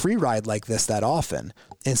see you free ride like this that often.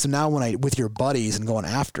 And so now with your buddies and going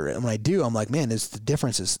after it, and when I do, I'm like, man, the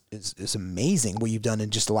difference is amazing what you've done in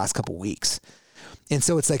just the last couple of weeks. And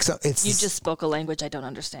so it's like, you just spoke a language I don't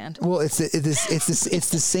understand. Well, it's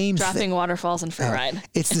the same dropping waterfalls and free ride.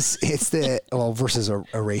 Versus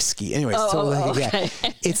a race ski. Anyways, okay.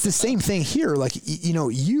 Yeah, it's the same thing here. Like,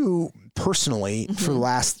 you personally for the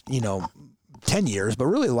last, 10 years, but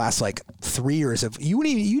really the last like 3 years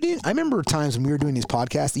you didn't, I remember times when we were doing these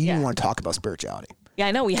podcasts, you didn't want to talk about spirituality. Yeah,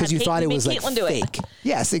 I know. Because you thought it was like fake.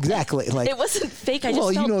 Yes, exactly. Like, it wasn't fake. I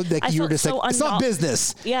just you were just like, it's not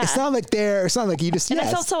business. Yeah. It's not like it's not like you just, and I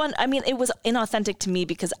felt so, it was inauthentic to me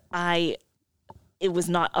because it was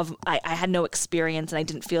not I had no experience and I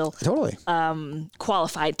didn't feel totally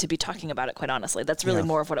qualified to be talking about it, quite honestly. That's really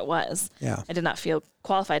more of what it was. Yeah. I did not feel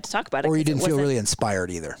qualified to talk about it. Or you didn't feel really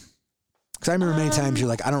inspired either. Because I remember many times you're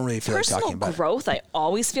like, I don't really feel like talking about personal growth, I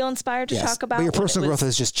always feel inspired to talk about. But your personal growth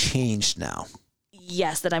has just changed now.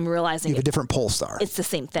 Yes, that I'm realizing. You have a different pole star. It's the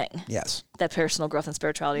same thing. Yes. That personal growth and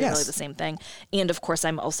spirituality are really the same thing. And of course,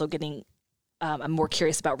 I'm also getting, I'm more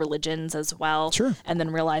curious about religions as well. Sure. And then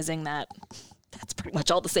realizing that that's pretty much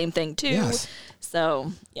all the same thing too. Yes.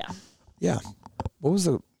 So, yeah. Yeah. Where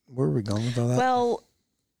were we going with all that? Well,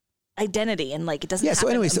 identity and like it doesn't. Yeah. So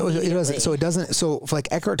anyway, so like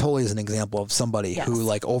Eckhart Tolle is an example of somebody who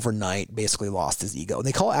like overnight basically lost his ego, and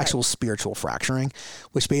they call it actual spiritual fracturing,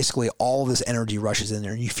 which basically all of this energy rushes in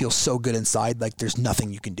there and you feel so good inside, like there's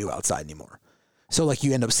nothing you can do outside anymore. So like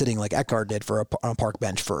you end up sitting like Eckhart did on a park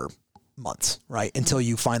bench for months, right? Until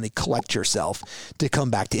you finally collect yourself to come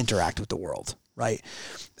back to interact with the world. Right.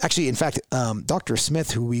 Actually, in fact, Dr. Smith,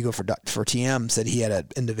 who we go for TM, said he had an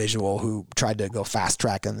individual who tried to go fast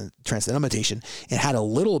track on the transcendental meditation and had a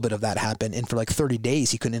little bit of that happen. And for like 30 days,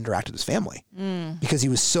 he couldn't interact with his family because he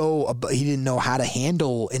was he didn't know how to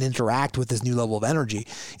handle and interact with this new level of energy.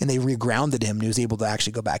 And they regrounded him and he was able to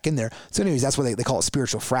actually go back in there. So anyways, that's why they call it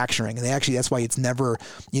spiritual fracturing. And that's why you never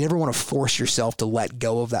want to force yourself to let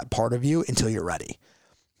go of that part of you until you're ready.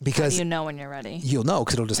 Because how do you know when you're ready? You'll know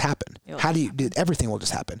because it'll just happen. Everything will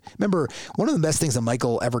just happen. Remember, one of the best things that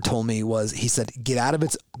Michael ever told me was he said, "Get out of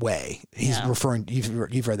its way." He's referring.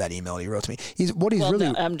 You've read that email he wrote to me.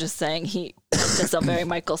 I'm just saying that's a very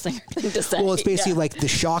Michael Singer thing to say. Well, it's basically like the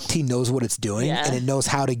Shakti knows what it's doing and it knows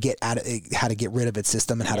how to get rid of its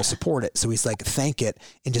system and how to support it. So he's like, thank it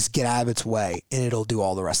and just get out of its way, and it'll do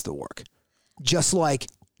all the rest of the work. Just like.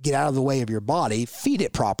 Get out of the way of your body, feed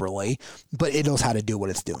it properly, but it knows how to do what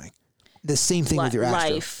it's doing. The same thing with your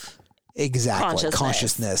life. Exactly.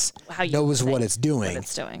 Consciousness knows what it's doing.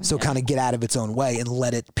 So kind of get out of its own way and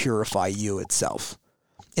let it purify you itself.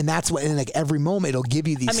 And that's what, and like every moment it'll give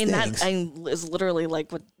you these things. That is literally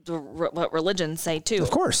like what religions say too. Of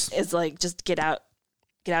course. Is like, just get out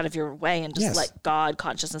of your way and just let God,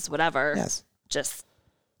 consciousness, whatever, just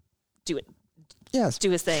do it. Yes.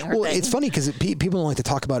 Do his thing. Well, it's funny because people don't like to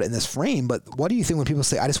talk about it in this frame, but what do you think when people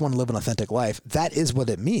say, I just want to live an authentic life? That is what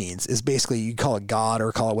it means, is basically you call it God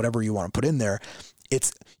or call it whatever you want to put in there.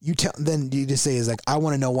 Then you just say is like, I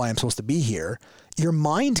want to know why I'm supposed to be here. Your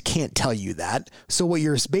mind can't tell you that. So what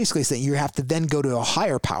you're basically saying, you have to then go to a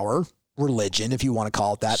higher power, religion, if you want to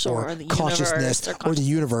call it that, or consciousness or the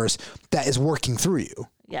universe that is working through you.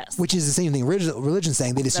 Yes. Which is the same thing religion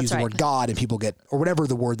saying. They just use the word God and people get, or whatever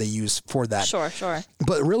the word they use for that. Sure.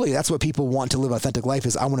 But really, that's what people want to live authentic life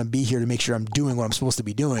is. I want to be here to make sure I'm doing what I'm supposed to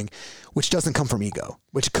be doing, which doesn't come from ego,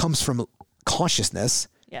 which comes from consciousness,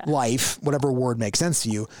 life, whatever word makes sense to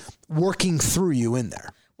you, working through you in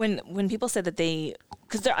there. When people say that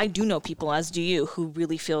because I do know people, as do you, who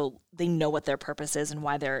really feel they know what their purpose is and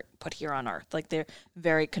why they're put here on earth. Like they're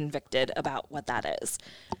very convicted about what that is.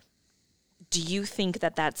 Do you think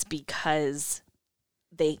that that's because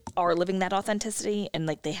they are living that authenticity and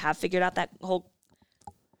like they have figured out that whole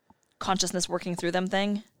consciousness working through them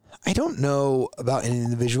thing? I don't know about an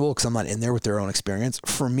individual because I'm not in there with their own experience.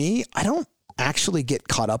 For me, I don't actually get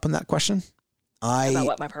caught up in that question. About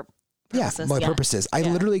what my purpose is. My purpose is.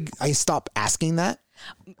 I stopped asking that.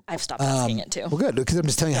 I've stopped asking it too. Well, good, because I'm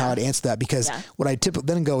just telling you how I'd answer that, because what I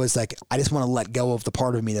typically then go is like, I just want to let go of the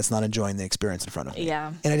part of me that's not enjoying the experience in front of me.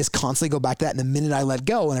 Yeah. And I just constantly go back to that. And the minute I let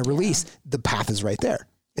go and I release, the path is right there.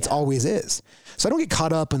 It's always is. So I don't get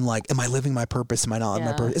caught up in like, am I living my purpose? Am I not living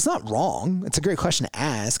my purpose? It's not wrong. It's a great question to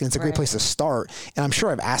ask, and it's a great place to start. And I'm sure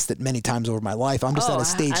I've asked it many times over my life. I'm just at a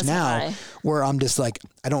stage now where I'm just like,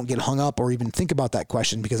 I don't get hung up or even think about that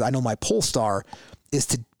question, because I know my pole star is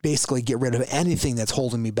to basically get rid of anything that's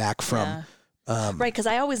holding me back from. Right. Because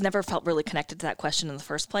I always never felt really connected to that question in the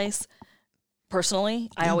first place. Personally,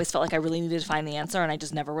 I always felt like I really needed to find the answer, and I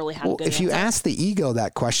just never really had a good answer. If you ask the ego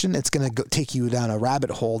that question, it's going to take you down a rabbit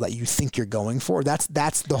hole that you think you're going for. That's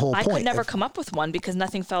the whole point. I could never come up with one because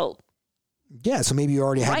nothing felt so maybe you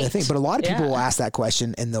already had that thing. But a lot of people will ask that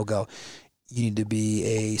question and they'll go, you need to be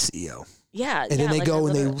a CEO. Yeah. And then they go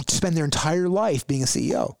and they spend their entire life being a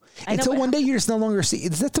CEO. Until one day you're just no longer a CEO.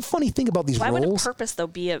 That's the funny thing about these roles. Why would a purpose, though,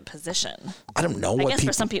 be a position? I don't know. I guess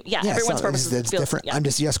for some people, everyone's purpose is different. I'm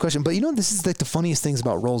just yes question. But this is like the funniest things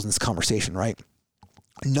about roles in this conversation, right?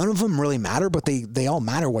 None of them really matter, but they all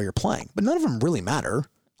matter while you're playing. But none of them really matter.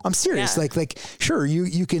 I'm serious. Yeah. Like sure,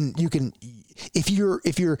 you can if you're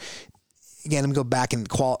again, let me go back and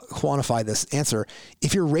quantify this answer.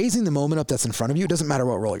 If you're raising the moment up that's in front of you, it doesn't matter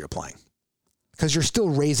what role you're playing, because you're still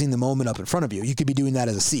raising the moment up in front of you. You could be doing that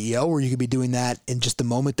as a CEO, or you could be doing that in just the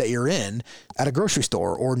moment that you're in at a grocery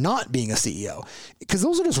store, or not being a CEO, because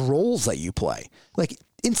those are just roles that you play. Like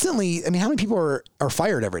instantly, I mean, how many people are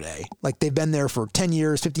fired every day? Like they've been there for 10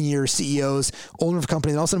 years, 15 years, CEOs, owner of a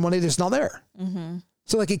company, and all of a sudden one day they're just not there. Mm-hmm.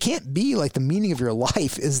 So like, it can't be like the meaning of your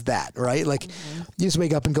life is that, right? Like you just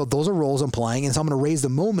wake up and go, those are roles I'm playing. And so I'm going to raise the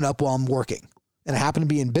moment up while I'm working. And I happen to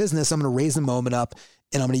be in business. I'm going to raise the moment up,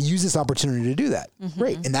 and I'm going to use this opportunity to do that. Mm-hmm.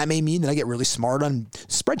 Great. And that may mean that I get really smart on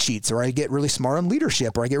spreadsheets, or I get really smart on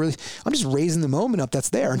leadership, or I'm just raising the moment up that's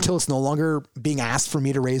there until it's no longer being asked for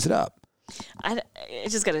me to raise it up. I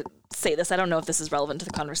just got to say this. I don't know if this is relevant to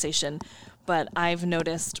the conversation, but I've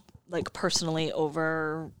noticed, like, personally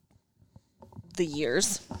over the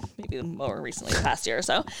years, maybe more recently, the past year or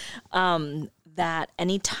so, that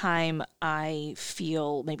anytime I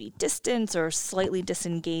feel maybe distance or slightly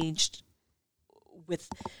disengaged with,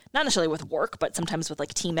 not necessarily with work, but sometimes with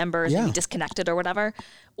like team members, maybe disconnected or whatever,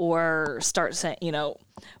 or start saying,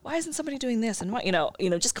 why isn't somebody doing this? And what,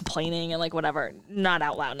 just complaining and like whatever, not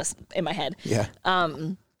out loud in my head. Yeah.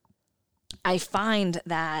 I find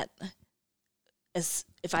that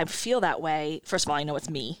if I feel that way, first of all, I know it's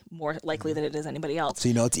me more likely than it is anybody else. So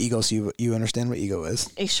it's ego. So you understand what ego is.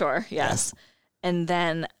 Sure. Yes. And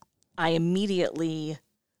then I immediately,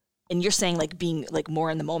 and you're saying like being like more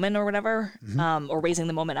in the moment or whatever, or raising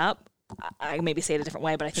the moment up. I maybe say it a different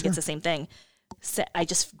way, but I think it's the same thing. So I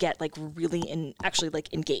just get like really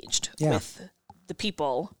engaged with the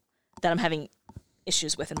people that I'm having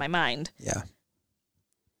issues with in my mind. Yeah.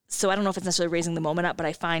 So I don't know if it's necessarily raising the moment up, but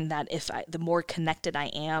I find that the more connected I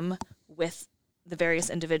am with the various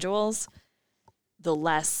individuals, the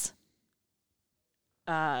less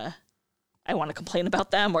I want to complain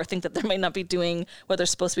about them or think that they might not be doing what they're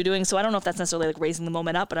supposed to be doing. So I don't know if that's necessarily like raising the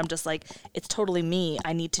moment up, but I'm just like, it's totally me.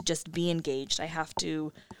 I need to just be engaged. I have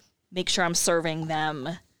to make sure I'm serving them,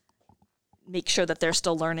 make sure that they're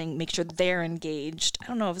still learning, make sure they're engaged. I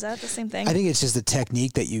don't know. Is that the same thing? I think it's just a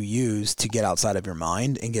technique that you use to get outside of your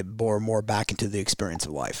mind and get more and more back into the experience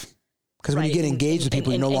of life. Because when you get engaged with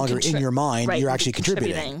people, you're no longer in your mind, you're actually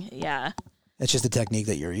contributing. Yeah. It's just a technique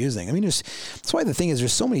that you're using. I mean, that's why the thing is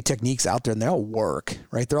there's so many techniques out there and they all work,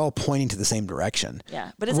 right? They're all pointing to the same direction.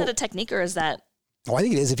 Yeah. But is that a technique or is that? Oh, I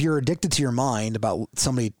think it is. If you're addicted to your mind about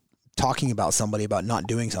somebody talking about somebody about not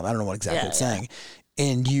doing something, I don't know what exactly it's saying.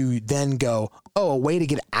 And you then go, a way to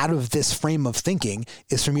get out of this frame of thinking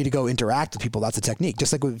is for me to go interact with people. That's a technique.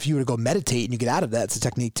 Just like if you were to go meditate and you get out of that, it's a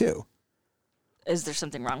technique too. Is there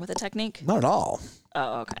something wrong with the technique? Not at all.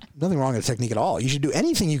 Oh, okay. Nothing wrong with the technique at all. You should do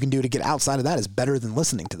anything you can do to get outside of that is better than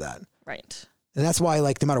listening to that. Right. And that's why,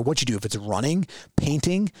 like, no matter what you do, if it's running,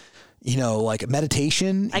 painting, like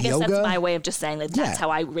meditation, I guess yoga, that's my way of just saying that that's how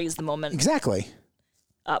I raise the moment. Exactly.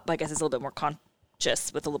 Up. I guess it's a little bit more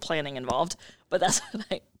conscious with a little planning involved, but that's what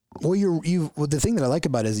I. Well, the thing that I like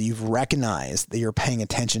about it is you've recognized that you're paying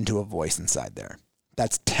attention to a voice inside there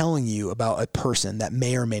that's telling you about a person that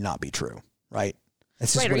may or may not be true, right?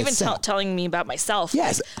 That's just right, or even telling me about myself.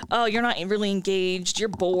 Yes. Like, oh, you're not really engaged. You're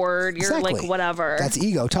bored. You're like whatever. That's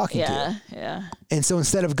ego talking to you. Yeah. And so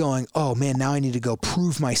instead of going, oh man, now I need to go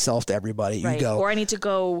prove myself to everybody, you go. Or I need to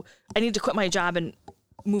quit my job and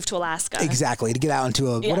move to Alaska. Exactly. To get out into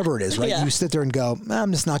whatever it is, right? Yeah. You sit there and go,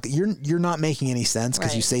 I'm just not, you're not making any sense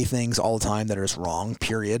because you Right. say things all the time that are just wrong,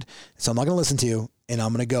 period. So I'm not going to listen to you, and I'm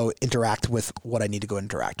going to go interact with what I need to go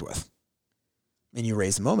interact with. And you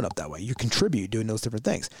raise the moment up that way. You contribute doing those different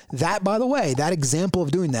things. That, by the way, that example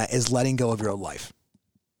of doing that is letting go of your old life.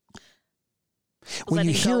 When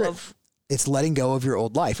you hear it, it's letting go of your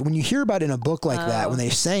old life. When you hear about it in a book like that, when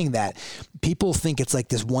they're saying that, people think it's like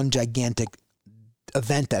this one gigantic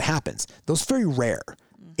event that happens. Those are very rare.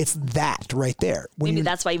 It's that right there. Maybe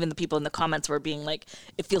that's why even the people in the comments were being like,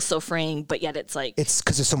 it feels so freeing, but yet it's like, it's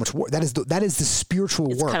because there's so much work. That is the spiritual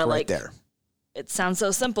work right like, there. It sounds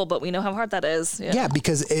so simple, but we know how hard that is. Yeah,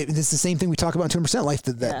 because it's the same thing we talk about in 200% life.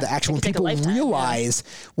 The actual, when people realize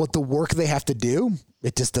what the work they have to do,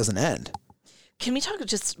 it just doesn't end. Can we talk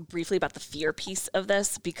just briefly about the fear piece of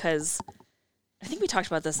this? Because I think we talked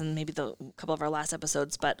about this in maybe a couple of our last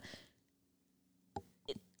episodes, but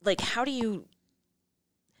like, how would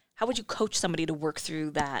you coach somebody to work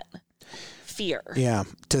through that fear? Yeah,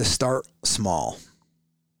 to start small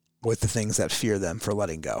with the things that fear them for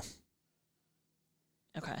letting go.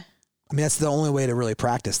 Okay. I mean, that's the only way to really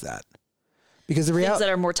practice that. Because the reality things that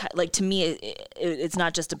are more like to me, it's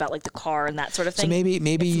not just about like the car and that sort of thing. So maybe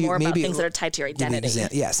it's you more about maybe things that are tied to your identity.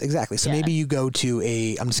 Yes, exactly. So maybe you go to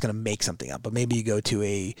I'm just going to make something up, but maybe you go to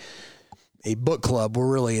a book club where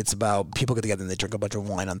really it's about people get together and they drink a bunch of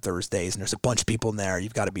wine on Thursdays and there's a bunch of people in there.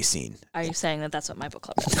 You've got to be seen. Are you saying that that's what my book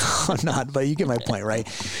club is? No, I'm not, but you get my point, right?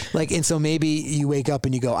 Like, and so maybe you wake up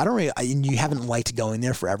and you go, and you haven't liked going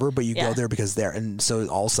there forever, but you go there because there. And so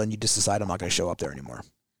all of a sudden you just decide I'm not going to show up there anymore.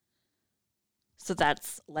 So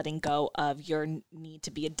that's letting go of your need to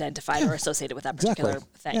be identified or associated with that particular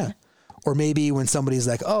thing. Yeah. Or maybe when somebody's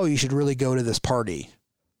like, oh, you should really go to this party.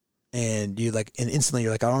 And you and instantly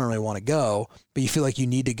you're like, I don't really want to go, but you feel like you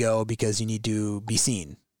need to go because you need to be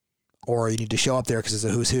seen, or you need to show up there because it's a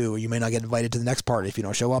who's who. Or you may not get invited to the next party if you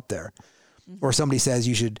don't show up there. Mm-hmm. Or somebody says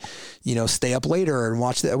you should, stay up later and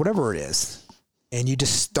watch that, whatever it is. And you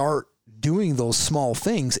just start doing those small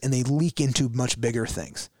things and they leak into much bigger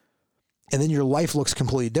things. And then your life looks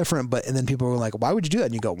completely different. And then people are like, why would you do that?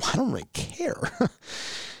 And you go, well, I don't really care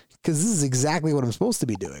because this is exactly what I'm supposed to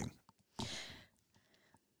be doing.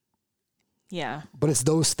 Yeah. But it's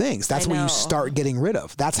those things. That's what you start getting rid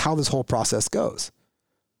of. That's how this whole process goes.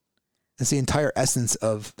 It's the entire essence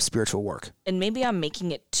of spiritual work. And maybe I'm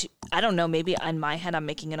making it too, I don't know, maybe in my head I'm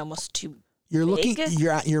making it almost too you're big.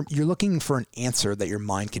 You're looking for an answer that your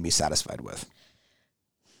mind can be satisfied with.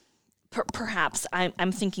 Perhaps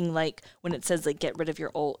I'm thinking like when it says like get rid of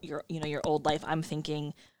your old life, I'm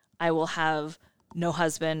thinking I will have no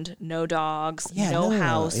husband, no dogs, no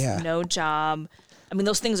house, no job. I mean,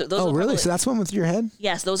 those things are those. Oh, really? So that's one with your head?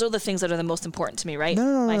 Yes, those are the things that are the most important to me, right?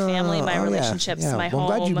 My family, my relationships, my home.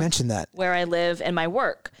 I'm glad you mentioned that. Where I live and my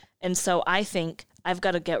work. And so I think I've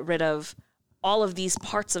got to get rid of all of these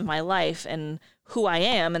parts of my life and who I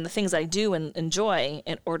am and the things I do and enjoy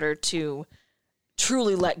in order to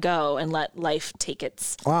truly let go and let life take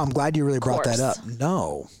its Wow, I'm glad you really brought course. that up.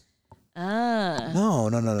 No.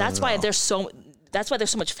 No. That's why there's so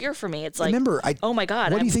much fear for me. It's like, remember, oh my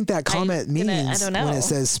God. What do you think that comment means I don't know. when it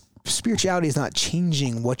says spirituality is not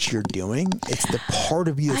changing what you're doing? It's the part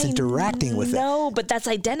of you that's interacting with it. No, but that's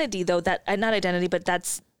identity though. That not identity, but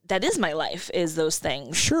that is my life, is those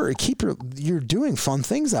things. Sure. You're doing fun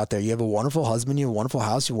things out there. You have a wonderful husband, you have a wonderful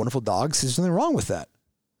house, you have wonderful dogs. There's nothing wrong with that.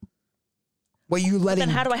 What you letting? Then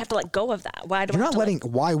how do I have to let go of that? Why do you're I not letting?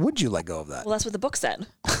 Why would you let go of that? Well, that's what the book said.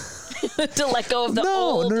 To let go of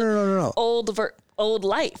the old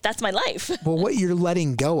life. That's my life. Well, what you're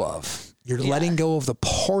letting go of, letting go of the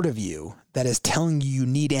part of you that is telling you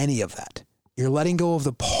need any of that. You're letting go of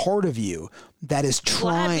the part of you that is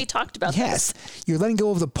trying. Glad we talked about this. You're letting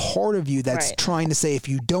go of the part of you that's trying to say, if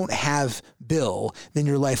you don't have Bill, then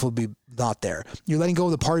your life will be not there. You're letting go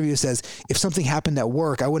of the part of you that says, if something happened at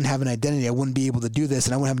work, I wouldn't have an identity. I wouldn't be able to do this,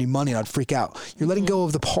 and I wouldn't have any money, and I'd freak out. You're letting go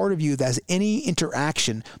of the part of you that has any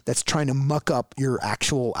interaction that's trying to muck up your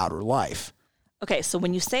actual outer life. Okay, so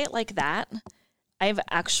when you say it like that, I've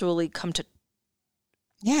actually come to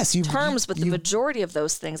terms with the majority of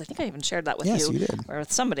those things. I think I even shared that with you did. Or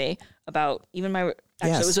with somebody about even it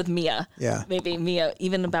was with Mia. Yeah. Maybe Mia,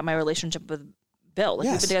 even about my relationship with Bill. Like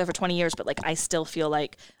we've been together for 20 years, but like I still feel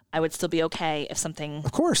like I would still be okay if something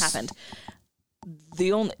happened.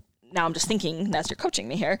 Now I'm just thinking, as you're coaching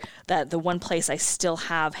me here, that the one place I still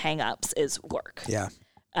have hang-ups is work. Yeah.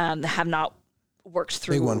 Have not worked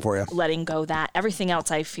through big one for you. Letting go that. Everything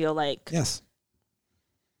else I feel like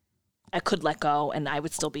I could let go and I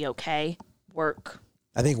would still be okay. Work.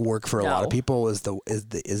 I think work for a lot of people is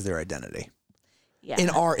their identity. in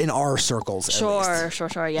our circles. Sure.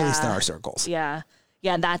 Yeah. At least in our circles. Yeah.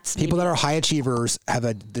 Yeah, that's people that are high achievers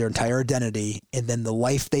have their entire identity and then the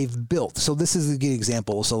life they've built. So this is a good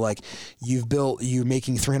example. So like you're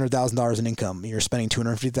making $300,000 in income. You're spending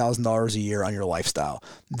 $250,000 a year on your lifestyle.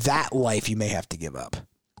 That life you may have to give up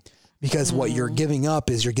because what you're giving up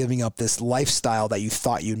is you're giving up this lifestyle that you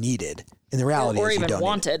thought you needed. And the reality is you don't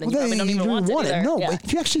wanted. And you probably don't even want it either. No,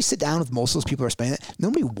 if you actually sit down with most of those people who are spending it,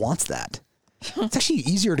 nobody wants that. It's actually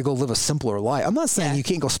easier to go live a simpler life. I'm not saying you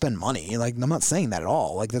can't go spend money. Like I'm not saying that at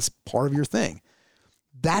all. Like that's part of your thing.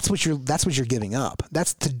 That's what you're giving up.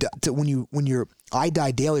 That's to when you're I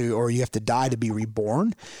die daily or you have to die to be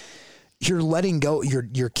reborn. You're letting go.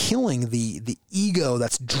 You're killing the ego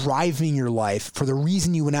that's driving your life for the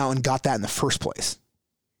reason you went out and got that in the first place.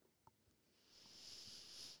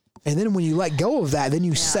 And then when you let go of that, then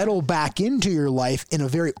you settle back into your life in a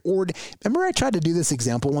very remember I tried to do this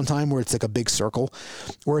example one time where it's like a big circle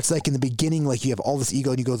where it's like in the beginning, like you have all this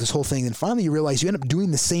ego and you go this whole thing. And finally you realize you end up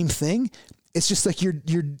doing the same thing. It's just like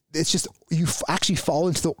you actually fall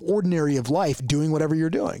into the ordinary of life doing whatever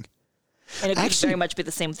you're doing. And it could very much be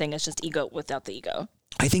the same thing as just ego without the ego.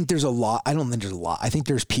 I think there's a lot. I don't think there's a lot. I think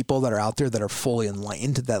there's people that are out there that are fully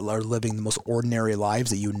enlightened that are living the most ordinary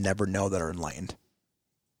lives that you never know that are enlightened.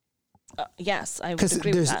 Yes, I would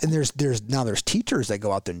agree with that. And there's teachers that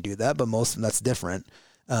go out there and do that, but most of them, that's different.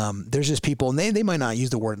 There's just people, and they might not use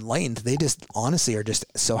the word enlightened. They just honestly are just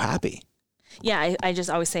so happy. Yeah, I just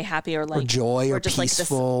always say happy or like or joy or just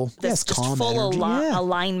peaceful. Like this just calm full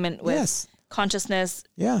alignment with yes. consciousness.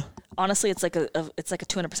 Yeah. Honestly, it's like a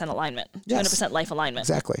 200% alignment, 200% life alignment.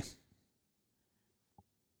 Exactly.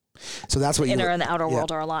 So that's what the inner and the outer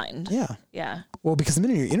world are aligned. Yeah. Yeah. Well, because the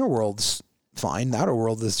minute your inner world's fine, the outer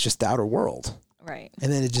world is just the outer world. Right.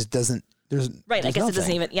 And then it just doesn't. Right. I guess it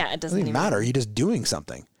doesn't even. Yeah. It doesn't matter. You're just doing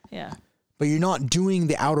something. Yeah. But you're not doing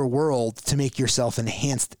the outer world to make yourself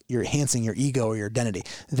enhanced. You're enhancing your ego or your identity.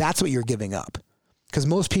 That's what you're giving up. Because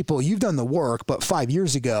most people, you've done the work, but 5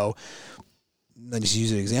 years ago, let me just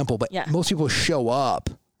use an example, but most people show up,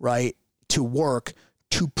 right, to work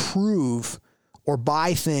to prove or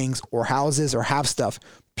buy things or houses or have stuff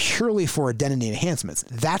purely for identity enhancements.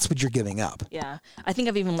 That's what you're giving up. Yeah. I think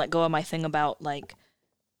I've even let go of my thing about like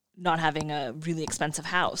not having a really expensive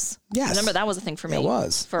house. Yes. Remember that was a thing for me. It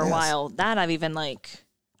was. For a while. That I've even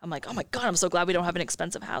I'm like, oh my God, I'm so glad we don't have an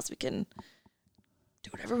expensive house. We can do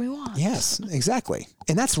whatever we want. Yes, exactly.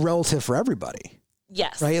 And that's relative for everybody.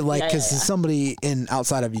 Yes. Right? Like, because somebody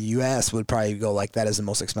outside of the U.S. would probably go like, that is the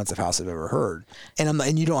most expensive house I've ever heard.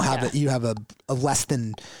 And you don't have you have a less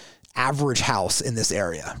than average house in this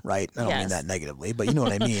area, right? I don't mean that negatively, but you know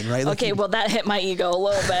what I mean, right? Like okay, well, that hit my ego a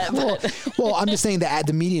little bit. Well, I'm just saying that at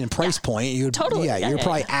the median price point, you're probably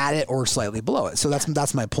at it or slightly below it. So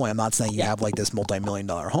that's my point. I'm not saying you have like this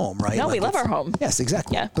multi-million-dollar home, right? No, like we love our home. Yes,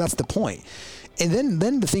 exactly. Yeah. But that's the point. And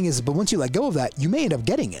then the thing is, but once you let go of that, you may end up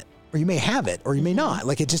getting it, or you may have it, or you may not.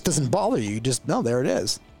 Like it just doesn't bother you. You just, no, there it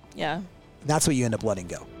is. Yeah. And that's what you end up letting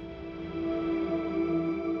go.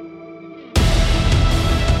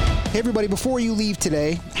 Hey everybody, before you leave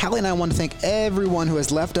today, Hallie and I want to thank everyone who has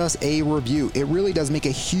left us a review. It really does make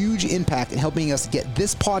a huge impact in helping us get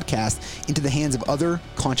this podcast into the hands of other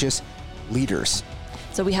conscious leaders.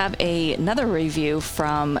 So we have another review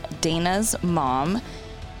from Dana's mom,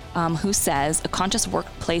 who says, a conscious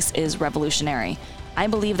workplace is revolutionary. I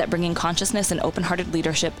believe that bringing consciousness and open-hearted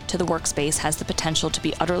leadership to the workspace has the potential to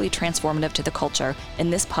be utterly transformative to the culture,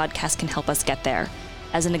 and this podcast can help us get there.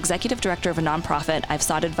 As an executive director of a nonprofit, I've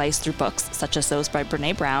sought advice through books, such as those by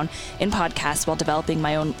Brené Brown, in podcasts while developing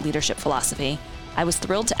my own leadership philosophy. I was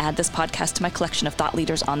thrilled to add this podcast to my collection of thought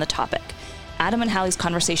leaders on the topic. Adam and Hallie's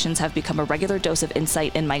conversations have become a regular dose of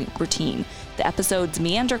insight in my routine. The episodes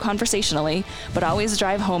meander conversationally, but always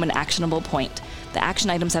drive home an actionable point. The action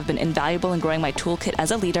items have been invaluable in growing my toolkit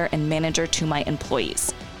as a leader and manager to my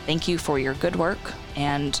employees. Thank you for your good work,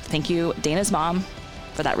 and thank you, Dana's mom,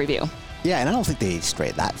 for that review. Yeah, and I don't think they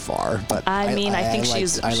strayed that far, but I think she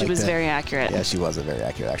was very accurate. Yeah, she was very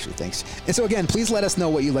accurate, actually. Thanks. And so again, please let us know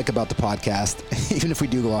what you like about the podcast, even if we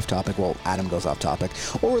do go off topic. Well, Adam goes off topic,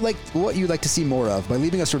 or like what you'd like to see more of by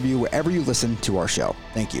leaving us a review wherever you listen to our show.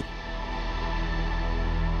 Thank you.